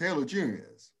Baxter Taylor Jr.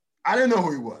 is. I didn't know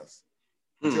who he was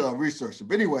until I researched him.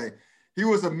 But anyway, he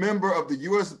was a member of the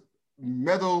U.S.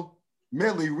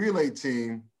 medley relay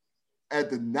team at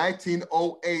the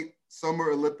 1908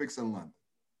 Summer Olympics in London.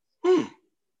 Hmm.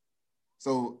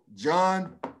 So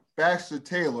John Baxter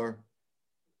Taylor,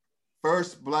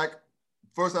 first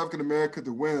African American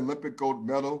to win an Olympic gold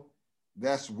medal.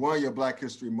 That's one of your Black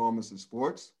history moments in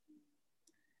sports.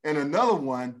 And another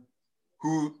one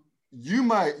who you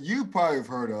probably have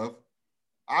heard of.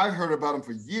 I've heard about him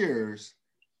for years.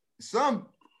 Some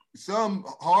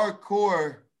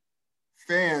hardcore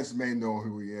fans may know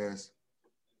who he is.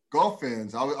 Golf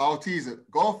fans, I'll tease it.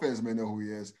 Golf fans may know who he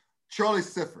is. Charlie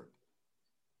Sifford.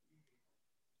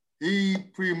 He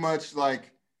pretty much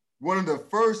like one of the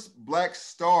first Black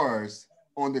stars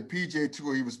on the PGA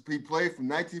Tour. He played from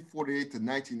 1948 to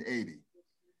 1980.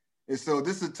 And so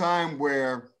this is a time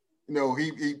where,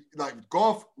 he like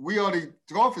golf,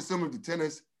 golf is similar to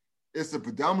tennis. It's a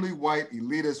predominantly white,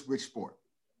 elitist, rich sport,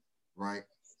 right?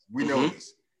 We know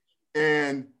this.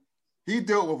 And he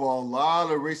dealt with a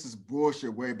lot of racist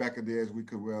bullshit way back in the day, as we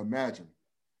could well imagine.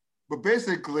 But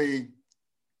basically,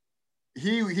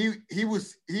 he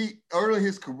early in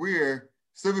his career,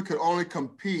 Sifford could only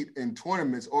compete in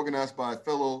tournaments organized by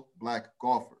fellow Black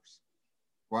golfers,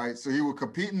 right? So he would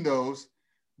compete in those,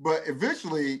 but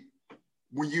eventually,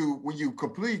 when you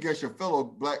compete against your fellow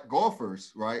Black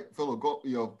golfers, right? Fellow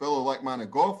like-minded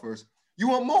golfers, you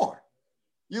want more.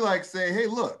 You like saying, hey,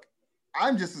 look,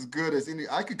 I'm just as good as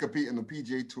I could compete in the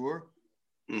PGA Tour.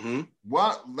 Mm-hmm.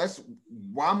 What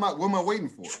am I waiting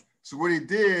for? So what he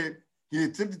did, he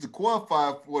attempted to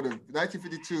qualify for the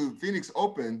 1952 Phoenix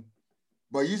Open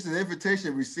by using the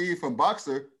invitation received from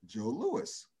boxer Joe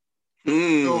Louis.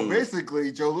 So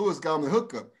basically, Joe Louis got him the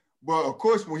hookup. But of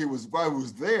course, while he was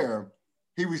there,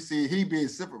 he being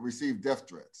Sifford received death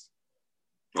threats.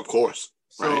 Of course.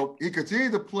 So he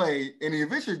continued to play, and he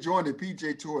eventually joined the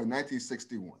PGA Tour in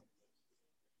 1961.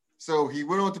 So he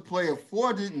went on to play in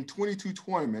 422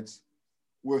 tournaments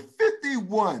with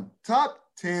 51 top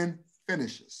 10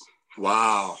 finishes.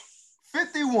 Wow.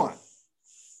 51,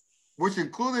 which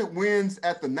included wins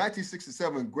at the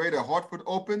 1967 Greater Hartford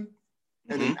Open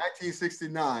and the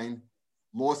 1969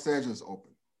 Los Angeles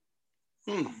Open.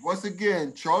 Once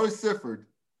again, Charlie Sifford,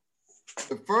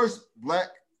 the first Black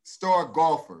star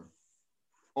golfer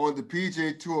on the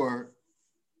PGA Tour,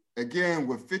 again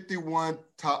with 51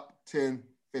 top 10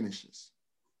 finishes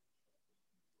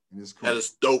in his career. That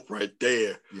is dope right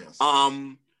there. Yes.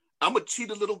 I'm gonna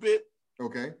cheat a little bit.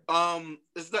 Okay.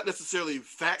 It's not necessarily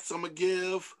facts I'm gonna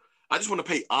give. I just want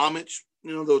to pay homage,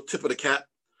 the tip of the cap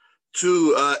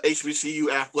to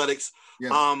HBCU athletics.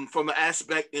 Yes. From an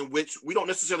aspect in which we don't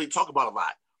necessarily talk about a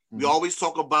lot. We always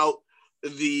talk about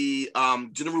the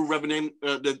general revenue,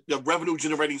 the revenue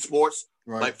generating sports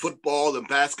like football and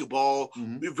basketball.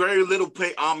 We very little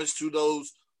pay homage to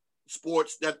those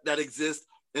sports that exist,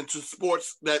 and to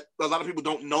sports that a lot of people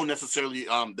don't know necessarily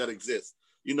that exist.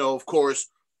 Of course,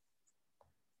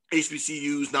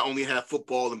 HBCUs not only have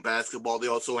football and basketball, they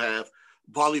also have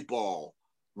volleyball,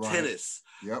 tennis,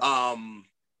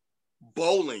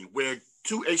 bowling, where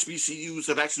 2 HBCUs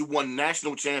have actually won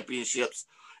national championships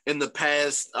in the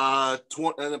past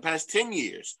 10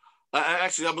 years.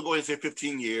 Actually, I'm gonna go ahead and say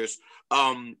 15 years.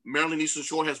 Maryland Eastern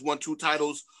Shore has won 2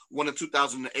 titles, one in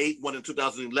 2008, one in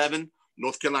 2011.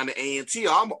 North Carolina A&T,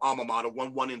 alma mater,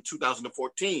 won one in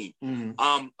 2014.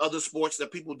 Other sports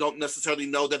that people don't necessarily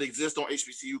know that exist on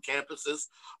HBCU campuses,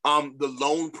 the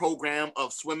Lone program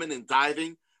of swimming and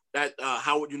diving at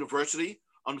Howard University.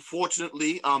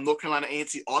 Unfortunately, North Carolina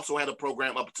A&T also had a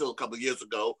program up until a couple of years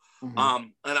ago,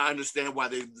 and I understand why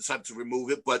they decided to remove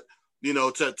it. But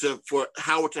for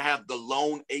Howard to have the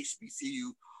lone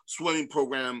HBCU swimming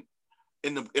program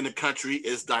in the country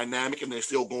is dynamic, and they're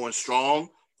still going strong.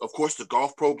 Of course, the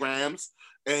golf programs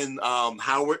and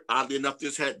Howard, oddly enough,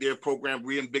 just had their program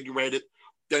reinvigorated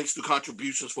thanks to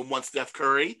contributions from one Steph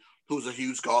Curry, who's a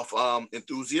huge golf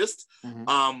enthusiast.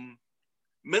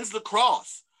 Men's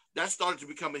lacrosse, that started to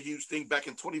become a huge thing back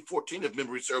in 2014, if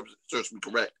memory serves me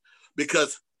correct,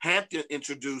 because Hampton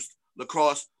introduced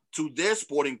lacrosse to their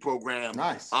sporting program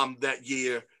that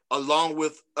year, along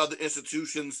with other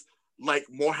institutions like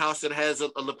Morehouse that has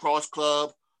a lacrosse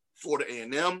club, Florida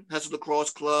A&M has a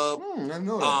lacrosse club, I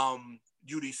know that.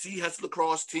 UDC has a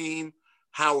lacrosse team,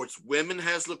 Howard's Women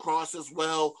has lacrosse as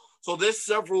well. So there's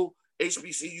several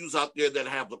HBCUs out there that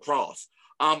have lacrosse.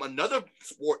 Another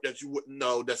sport that you wouldn't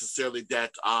know necessarily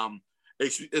that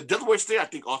Delaware State, I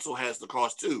think, also has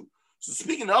lacrosse too. So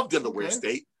speaking of Delaware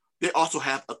State, they also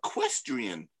have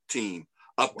equestrian team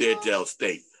up there at Del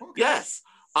State. Yes.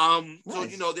 So,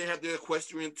 they have their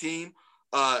equestrian team.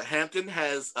 Hampton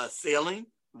has sailing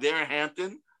there in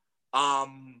Hampton.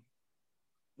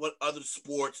 What other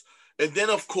sports? And then,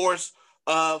 of course,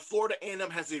 Florida A&M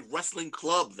has a wrestling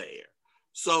club there.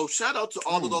 So shout out to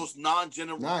all of those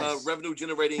revenue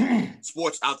generating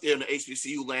sports out there in the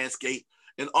HBCU landscape,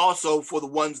 and also for the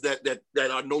ones that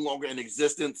are no longer in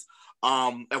existence.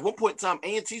 At one point in time,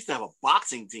 A&T used to have a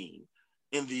boxing team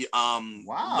in the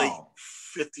late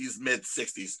 50s, mid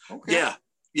 60s.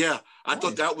 Yeah. I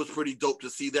thought that was pretty dope to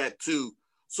see that too.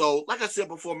 So, like I said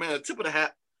before, man, a tip of the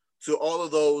hat to all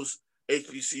of those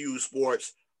HBCU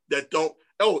sports that don't.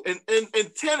 Oh,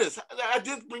 and tennis. I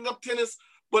did bring up tennis,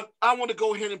 but I want to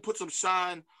go ahead and put some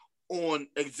shine on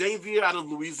Xavier out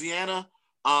of Louisiana.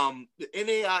 The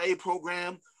NAIA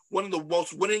program, one of the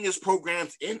most winningest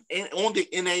programs on the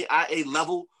NAIA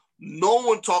level. No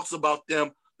one talks about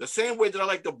them the same way that I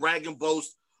like to brag and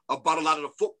boast about a lot of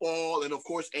the football and, of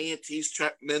course, A&T's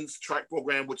men's track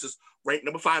program, which is ranked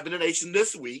number 5 in the nation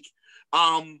this week.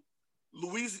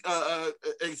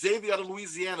 Xavier out of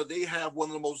Louisiana, they have one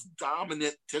of the most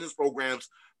dominant tennis programs,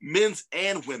 men's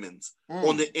and women's,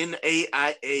 on the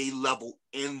NAIA level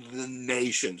in the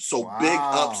nation. So big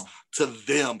ups to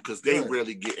them, because they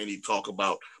rarely get any talk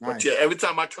about. But yeah, every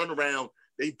time I turn around,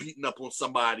 they beating up on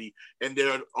somebody, and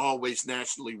they're always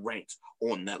nationally ranked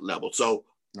on that level. So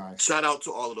shout out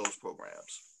to all of those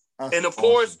programs. And of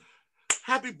course,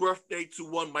 happy birthday to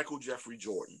one Michael Jeffrey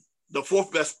Jordan, the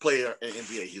 4th best player in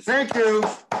NBA history. Thank you.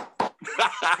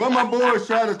 But my boys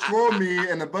try to troll me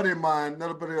and a buddy of mine,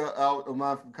 another buddy out of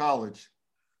mine from college,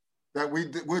 that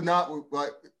we're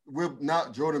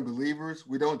not Jordan believers.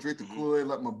 We don't drink the Kool-Aid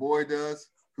like my boy does,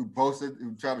 who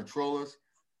tried to troll us.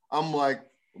 I'm like,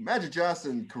 Magic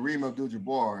Johnson, Kareem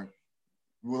Abdul-Jabbar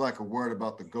were like a word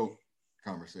about the GOAT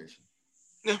conversation.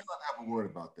 Yeah. I don't have a word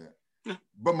about that. Yeah.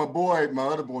 But my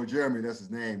other boy, Jeremy, that's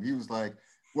his name, he was like,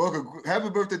 Well, happy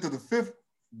birthday to the 5th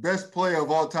best player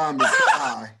of all time in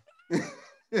Sky.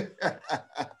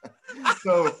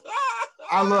 So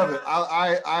I love it.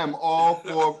 I am all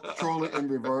for trolling in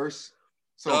reverse.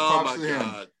 So props to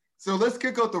him. So let's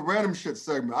kick off the random shit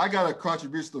segment. I got a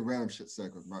contribution to the random shit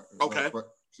segment. Right? Okay.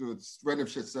 To the random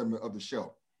shit segment of the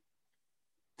show.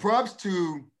 Props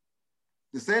to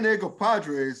the San Diego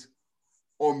Padres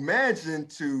are managing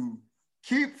to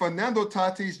keep Fernando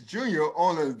Tatis Jr.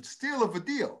 on a steal of a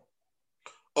deal.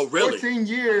 Oh, really? 14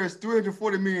 years,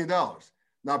 $340 million.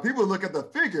 Now, people look at the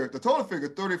figure, the total figure,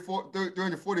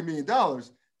 $340 million.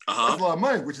 That's a lot of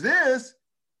money, which it is.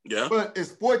 Yeah. But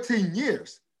it's 14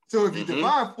 years. So if you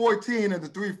divide 14 into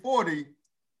 340,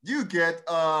 you get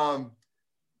 $23,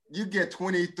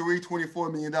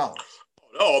 $24 million.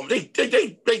 Oh, they did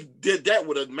that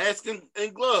with a mask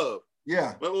and glove.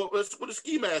 Yeah. With a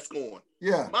ski mask on.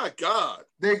 Yeah. My God.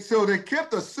 They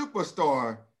kept a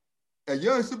superstar, a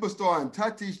young superstar in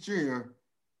Tatis Jr.,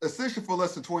 essentially for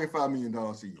less than $25 million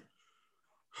a year.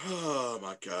 Oh,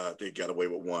 my God. They got away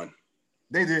with one.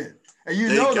 They did. And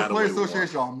the Player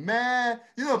Association are mad.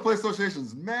 The Player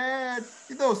Association's mad.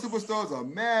 Superstars are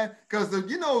mad because the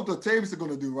teams are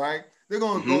going to do, right? They're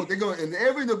going to go, they're going, in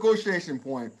every negotiation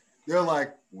point, they're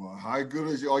like, well, how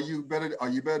good are you better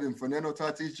than Fernando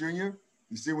Tatis Jr.?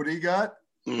 You see what he got?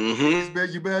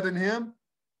 You better than him?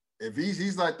 If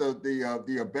he's like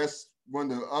the best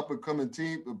one of the up-and-coming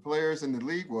players in the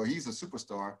league, well, he's a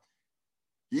superstar.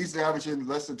 He's averaging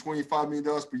less than $25 million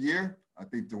per year. I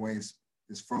think Dwayne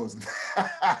is frozen.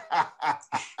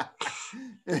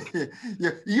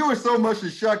 You were so much in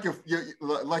shock, your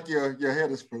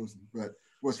head is frozen. But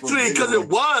what's frozen? Because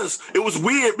it was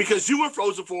weird because you were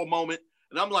frozen for a moment,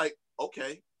 and I'm like,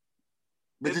 okay.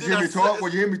 But did you hear me talk?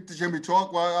 Did you hear me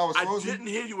talk while I was frozen? I didn't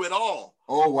hear you at all.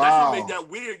 Oh, wow. That's what made that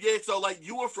weird. Yeah, so like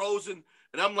you were frozen,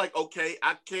 and I'm like, okay,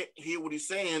 I can't hear what he's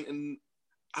saying, and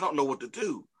I don't know what to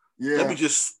do. Yeah. Let me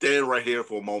just stand right here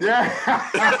for a moment. Yeah.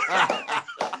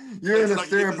 You're in a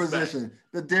staring position.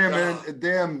 The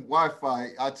damn Wi-Fi,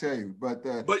 I tell you. But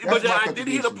I did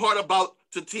hear the part about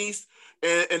Tatis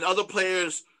and other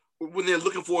players when they're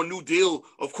looking for a new deal.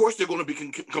 Of course, they're going to be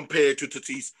compared to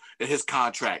Tatis and his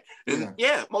contract. And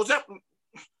most definitely,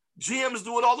 GMs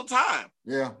do it all the time.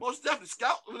 Yeah, most definitely.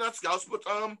 Not scouts, but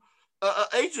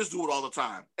agents do it all the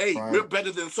time. Hey, we're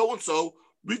better than so and so.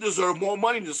 We deserve more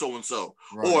money than so-and-so.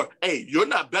 Right. Or, hey, you're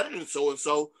not better than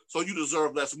so-and-so, so you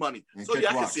deserve less money. And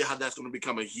I can see how that's going to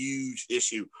become a huge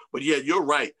issue. But, yeah, you're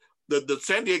right. The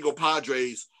San Diego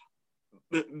Padres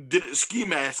did it ski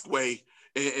mask way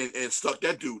and stuck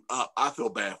that dude up. I feel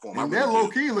bad for him. And they're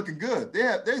low-key looking good.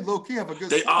 They low-key have a good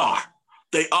They are.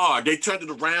 They are. They turned it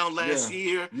around last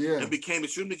year and became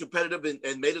extremely competitive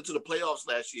and made it to the playoffs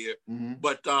last year. Mm-hmm.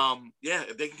 But,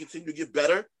 if they can continue to get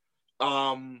better,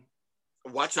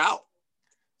 watch out.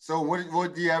 So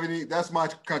what do you have any? That's my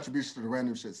contribution to the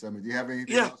random shit segment. Do you have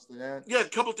anything else to add? Yeah, a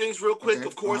couple of things real quick. Okay.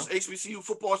 Of course, HBCU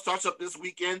football starts up this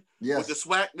weekend with the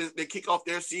SWAC. They kick off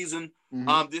their season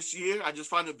this year. I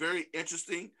just find it very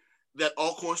interesting that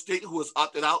Alcorn State, who has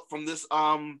opted out from this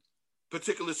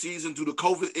particular season due to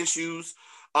COVID issues,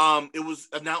 it was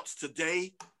announced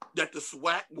today that the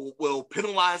SWAC will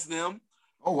penalize them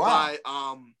by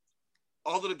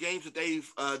all of the games that they've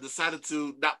decided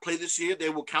to not play this year. They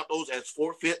will count those as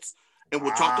forfeits and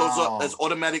will chalk those up as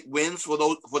automatic wins for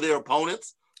their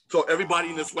opponents. So everybody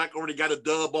in the SWAC already got a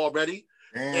dub already.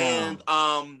 Damn.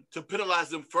 And to penalize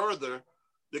them further,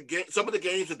 some of the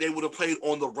games that they would have played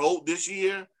on the road this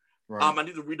year, I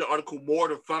need to read the article more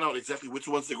to find out exactly which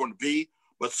ones they're going to be.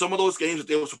 But some of those games that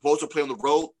they were supposed to play on the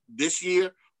road this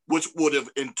year, which would have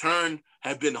in turn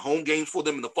have been home games for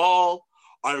them in the fall,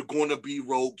 are going to be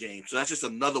road games. So that's just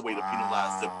another way to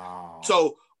penalize them.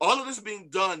 So all of this being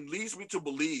done leads me to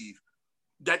believe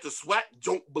that the SWAC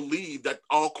don't believe that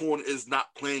Alcorn is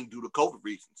not playing due to COVID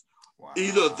reasons. Wow.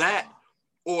 Either that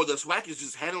or the SWAC is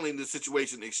just handling the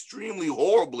situation extremely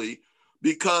horribly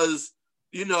because,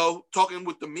 talking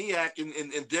with the MEAC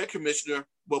and their commissioner,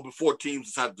 before teams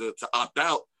decided to opt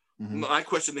out, my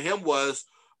question to him was,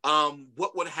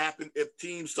 what would happen if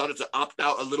teams started to opt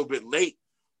out a little bit late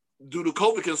due to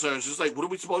COVID concerns? It's like, what are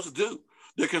we supposed to do?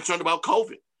 They're concerned about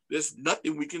COVID. There's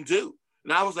nothing we can do.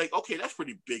 And I was like, okay, that's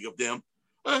pretty big of them.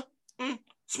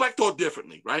 SWAC thought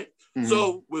differently, right? Mm-hmm.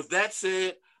 So with that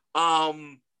said,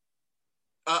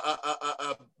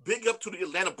 big up to the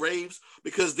Atlanta Braves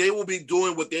because they will be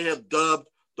doing what they have dubbed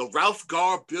the Ralph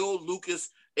Garr Bill Lucas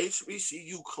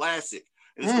HBCU Classic.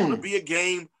 And it's going to be a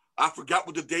game. I forgot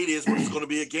what the date is, but it's going to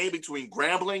be a game between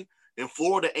Grambling and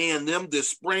Florida A&M this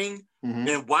spring. Mm-hmm.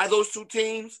 And why those two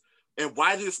teams and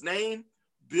why this name?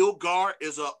 Bill Garr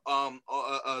is an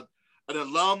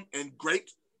alum and great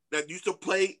that used to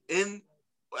play in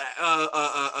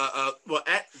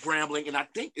at Grambling, and I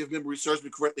think if memory serves me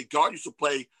correctly, Garr used to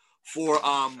play for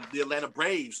the Atlanta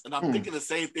Braves, and I'm thinking the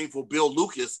same thing for Bill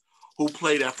Lucas, who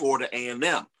played at Florida A&M.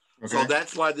 Okay. So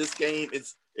that's why this game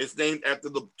is named after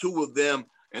the two of them,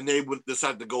 and they would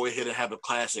decide to go ahead and have a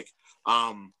classic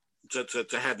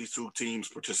to have these two teams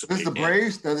participate. This is the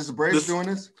Braves? Now, this is the Braves doing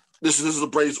this? This is the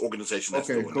Braves organization that's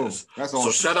doing this. That's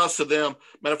awesome. So shout outs to them.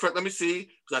 Matter of fact, let me see,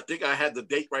 because I think I had the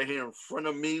date right here in front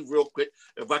of me real quick.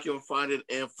 If I can find it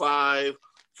in 5,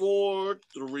 4,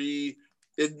 3.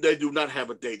 They do not have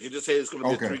a date. They just say it's going to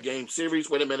be a 3-game series.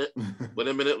 Wait a minute.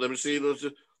 Let me see.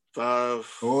 5.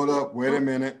 Hold up. Wait a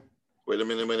minute. Boom,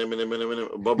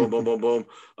 boom, boom, boom, boom.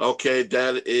 Okay,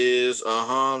 that is,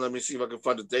 let me see if I can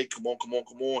find the date. Come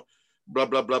on. Blah,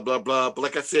 blah, blah, blah, blah. But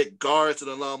like I said, Garr is an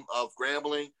alum of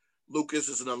Grambling. Lucas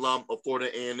is an alum of Florida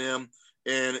A&M.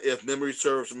 And if memory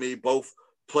serves me, both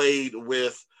played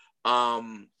with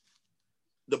the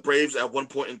Braves at one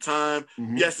point in time.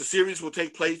 Mm-hmm. Yes, the series will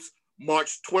take place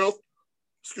March 12th,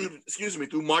 excuse me,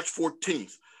 through March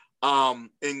 14th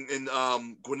in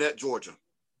Gwinnett, Georgia.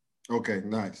 Okay,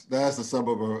 nice. That's the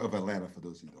suburb of Atlanta, for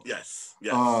those who don't. Yes.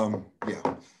 Yeah.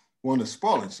 One of the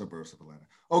sprawling suburbs of Atlanta.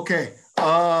 Okay.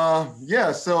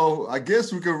 So I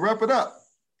guess we can wrap it up.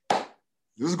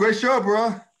 This was a great show,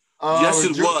 bro. Yes,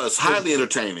 it was. Highly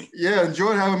entertaining. Yeah,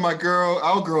 enjoyed having our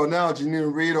girl now, Janina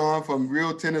Reed, on from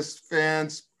Real Tennis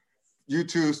Fans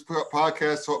YouTube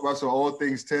podcast, talk about all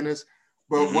things tennis.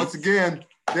 But once again,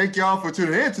 thank y'all for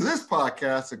tuning in to this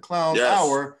podcast, The Clown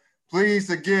Hour. Please,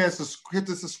 again, hit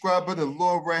the subscribe button in the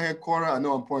lower right-hand corner. I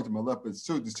know I'm pointing to my left, but it's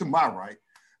to my right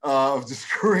of the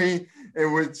screen.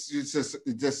 And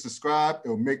just subscribe.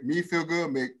 It'll make me feel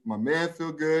good, make my man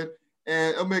feel good,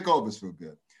 and it'll make all of us feel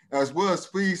good. As well as,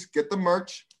 please, get the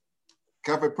merch.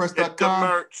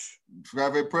 CafePress.com.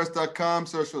 CafePress.com.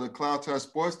 Search for The Clown Town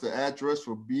Sports. The address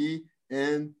will be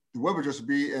the web address will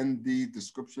be in the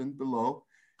description below.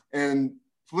 And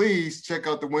please check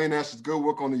out the Wayne Ash's good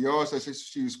work on the yards at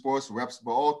HCU Sports, who raps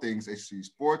about all things HCU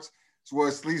Sports, as well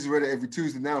as Sleazy Reddit every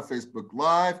Tuesday now on Facebook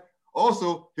Live.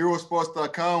 Also,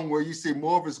 HeroSports.com, where you see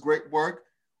more of his great work.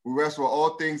 We raps about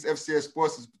all things FCS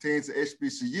sports as pertains to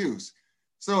HBCUs.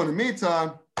 So in the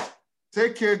meantime,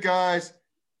 take care, guys.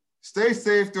 Stay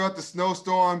safe throughout the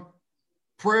snowstorm.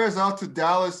 Prayers out to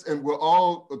Dallas and we're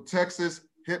all of Texas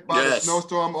hit by the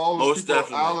snowstorm. All those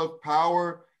people out of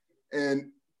power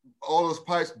and all those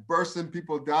pipes bursting,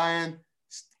 people dying.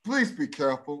 Please be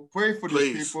careful. Pray for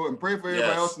these people and pray for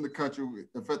everybody else in the country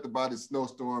affected by this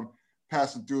snowstorm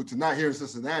passing through tonight here in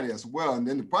Cincinnati as well. And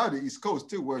then probably the East Coast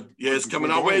too. It's coming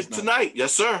our way tonight.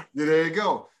 Yes, sir. Yeah, there you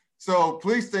go. So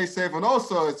please stay safe. And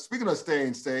also, speaking of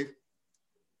staying safe,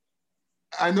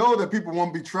 I know that people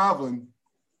won't be traveling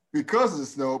because of the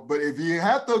snow, but if you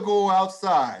have to go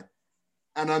outside,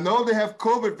 and I know they have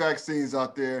COVID vaccines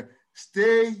out there,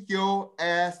 stay your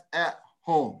ass at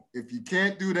home. If you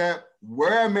can't do that,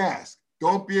 wear a mask.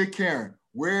 Don't be a Karen.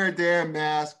 Wear a damn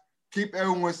mask. Keep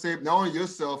everyone safe, not only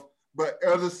yourself, but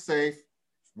others safe.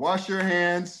 Wash your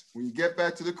hands when you get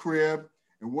back to the crib.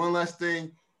 And one last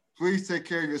thing, please take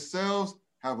care of yourselves.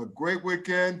 Have a great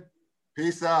weekend.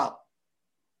 Peace out.